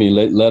to Jimmy.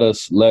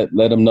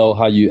 Let him know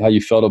how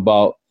you felt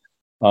about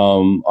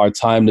our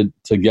time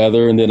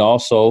together. And then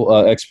also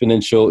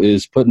Exponential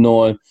is putting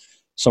on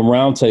some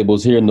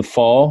roundtables here in the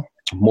fall,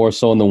 more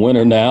so in the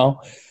winter now.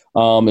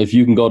 If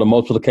you can go to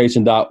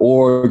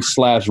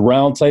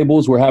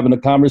multiplication.org/roundtables, we're having a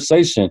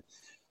conversation,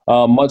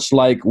 much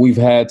like we've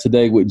had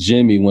today with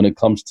Jimmy when it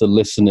comes to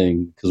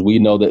listening, because we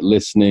know that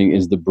listening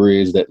is the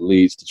bridge that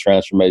leads to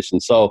transformation.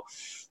 So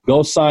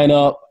go sign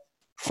up,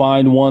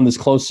 find one that's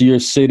close to your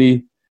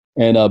city,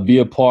 and be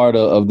a part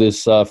of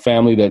this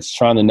family that's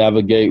trying to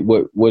navigate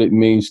what it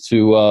means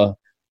to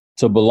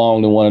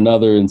belong to one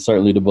another and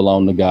certainly to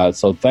belong to God.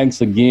 So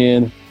thanks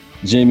again,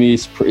 Jimmy.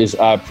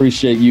 I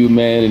appreciate you,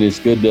 man, and it's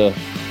good to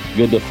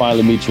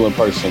finally meet you in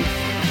person.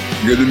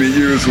 Good to meet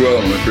you as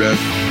well, my friend.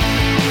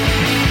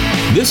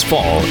 This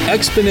fall,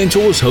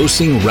 Exponential is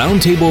hosting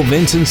roundtable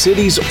events in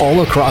cities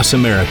all across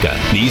America.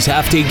 These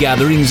half-day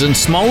gatherings in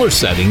smaller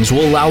settings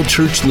will allow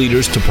church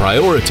leaders to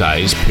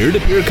prioritize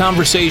peer-to-peer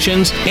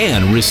conversations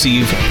and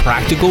receive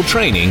practical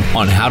training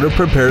on how to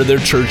prepare their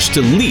church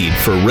to lead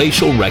for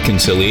racial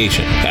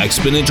reconciliation.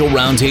 Exponential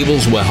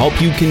roundtables will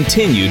help you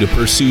continue to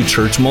pursue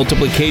church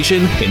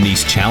multiplication in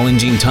these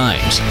challenging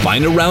times.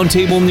 Find a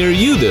roundtable near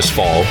you this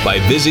fall by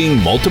visiting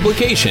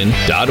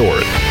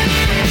multiplication.org.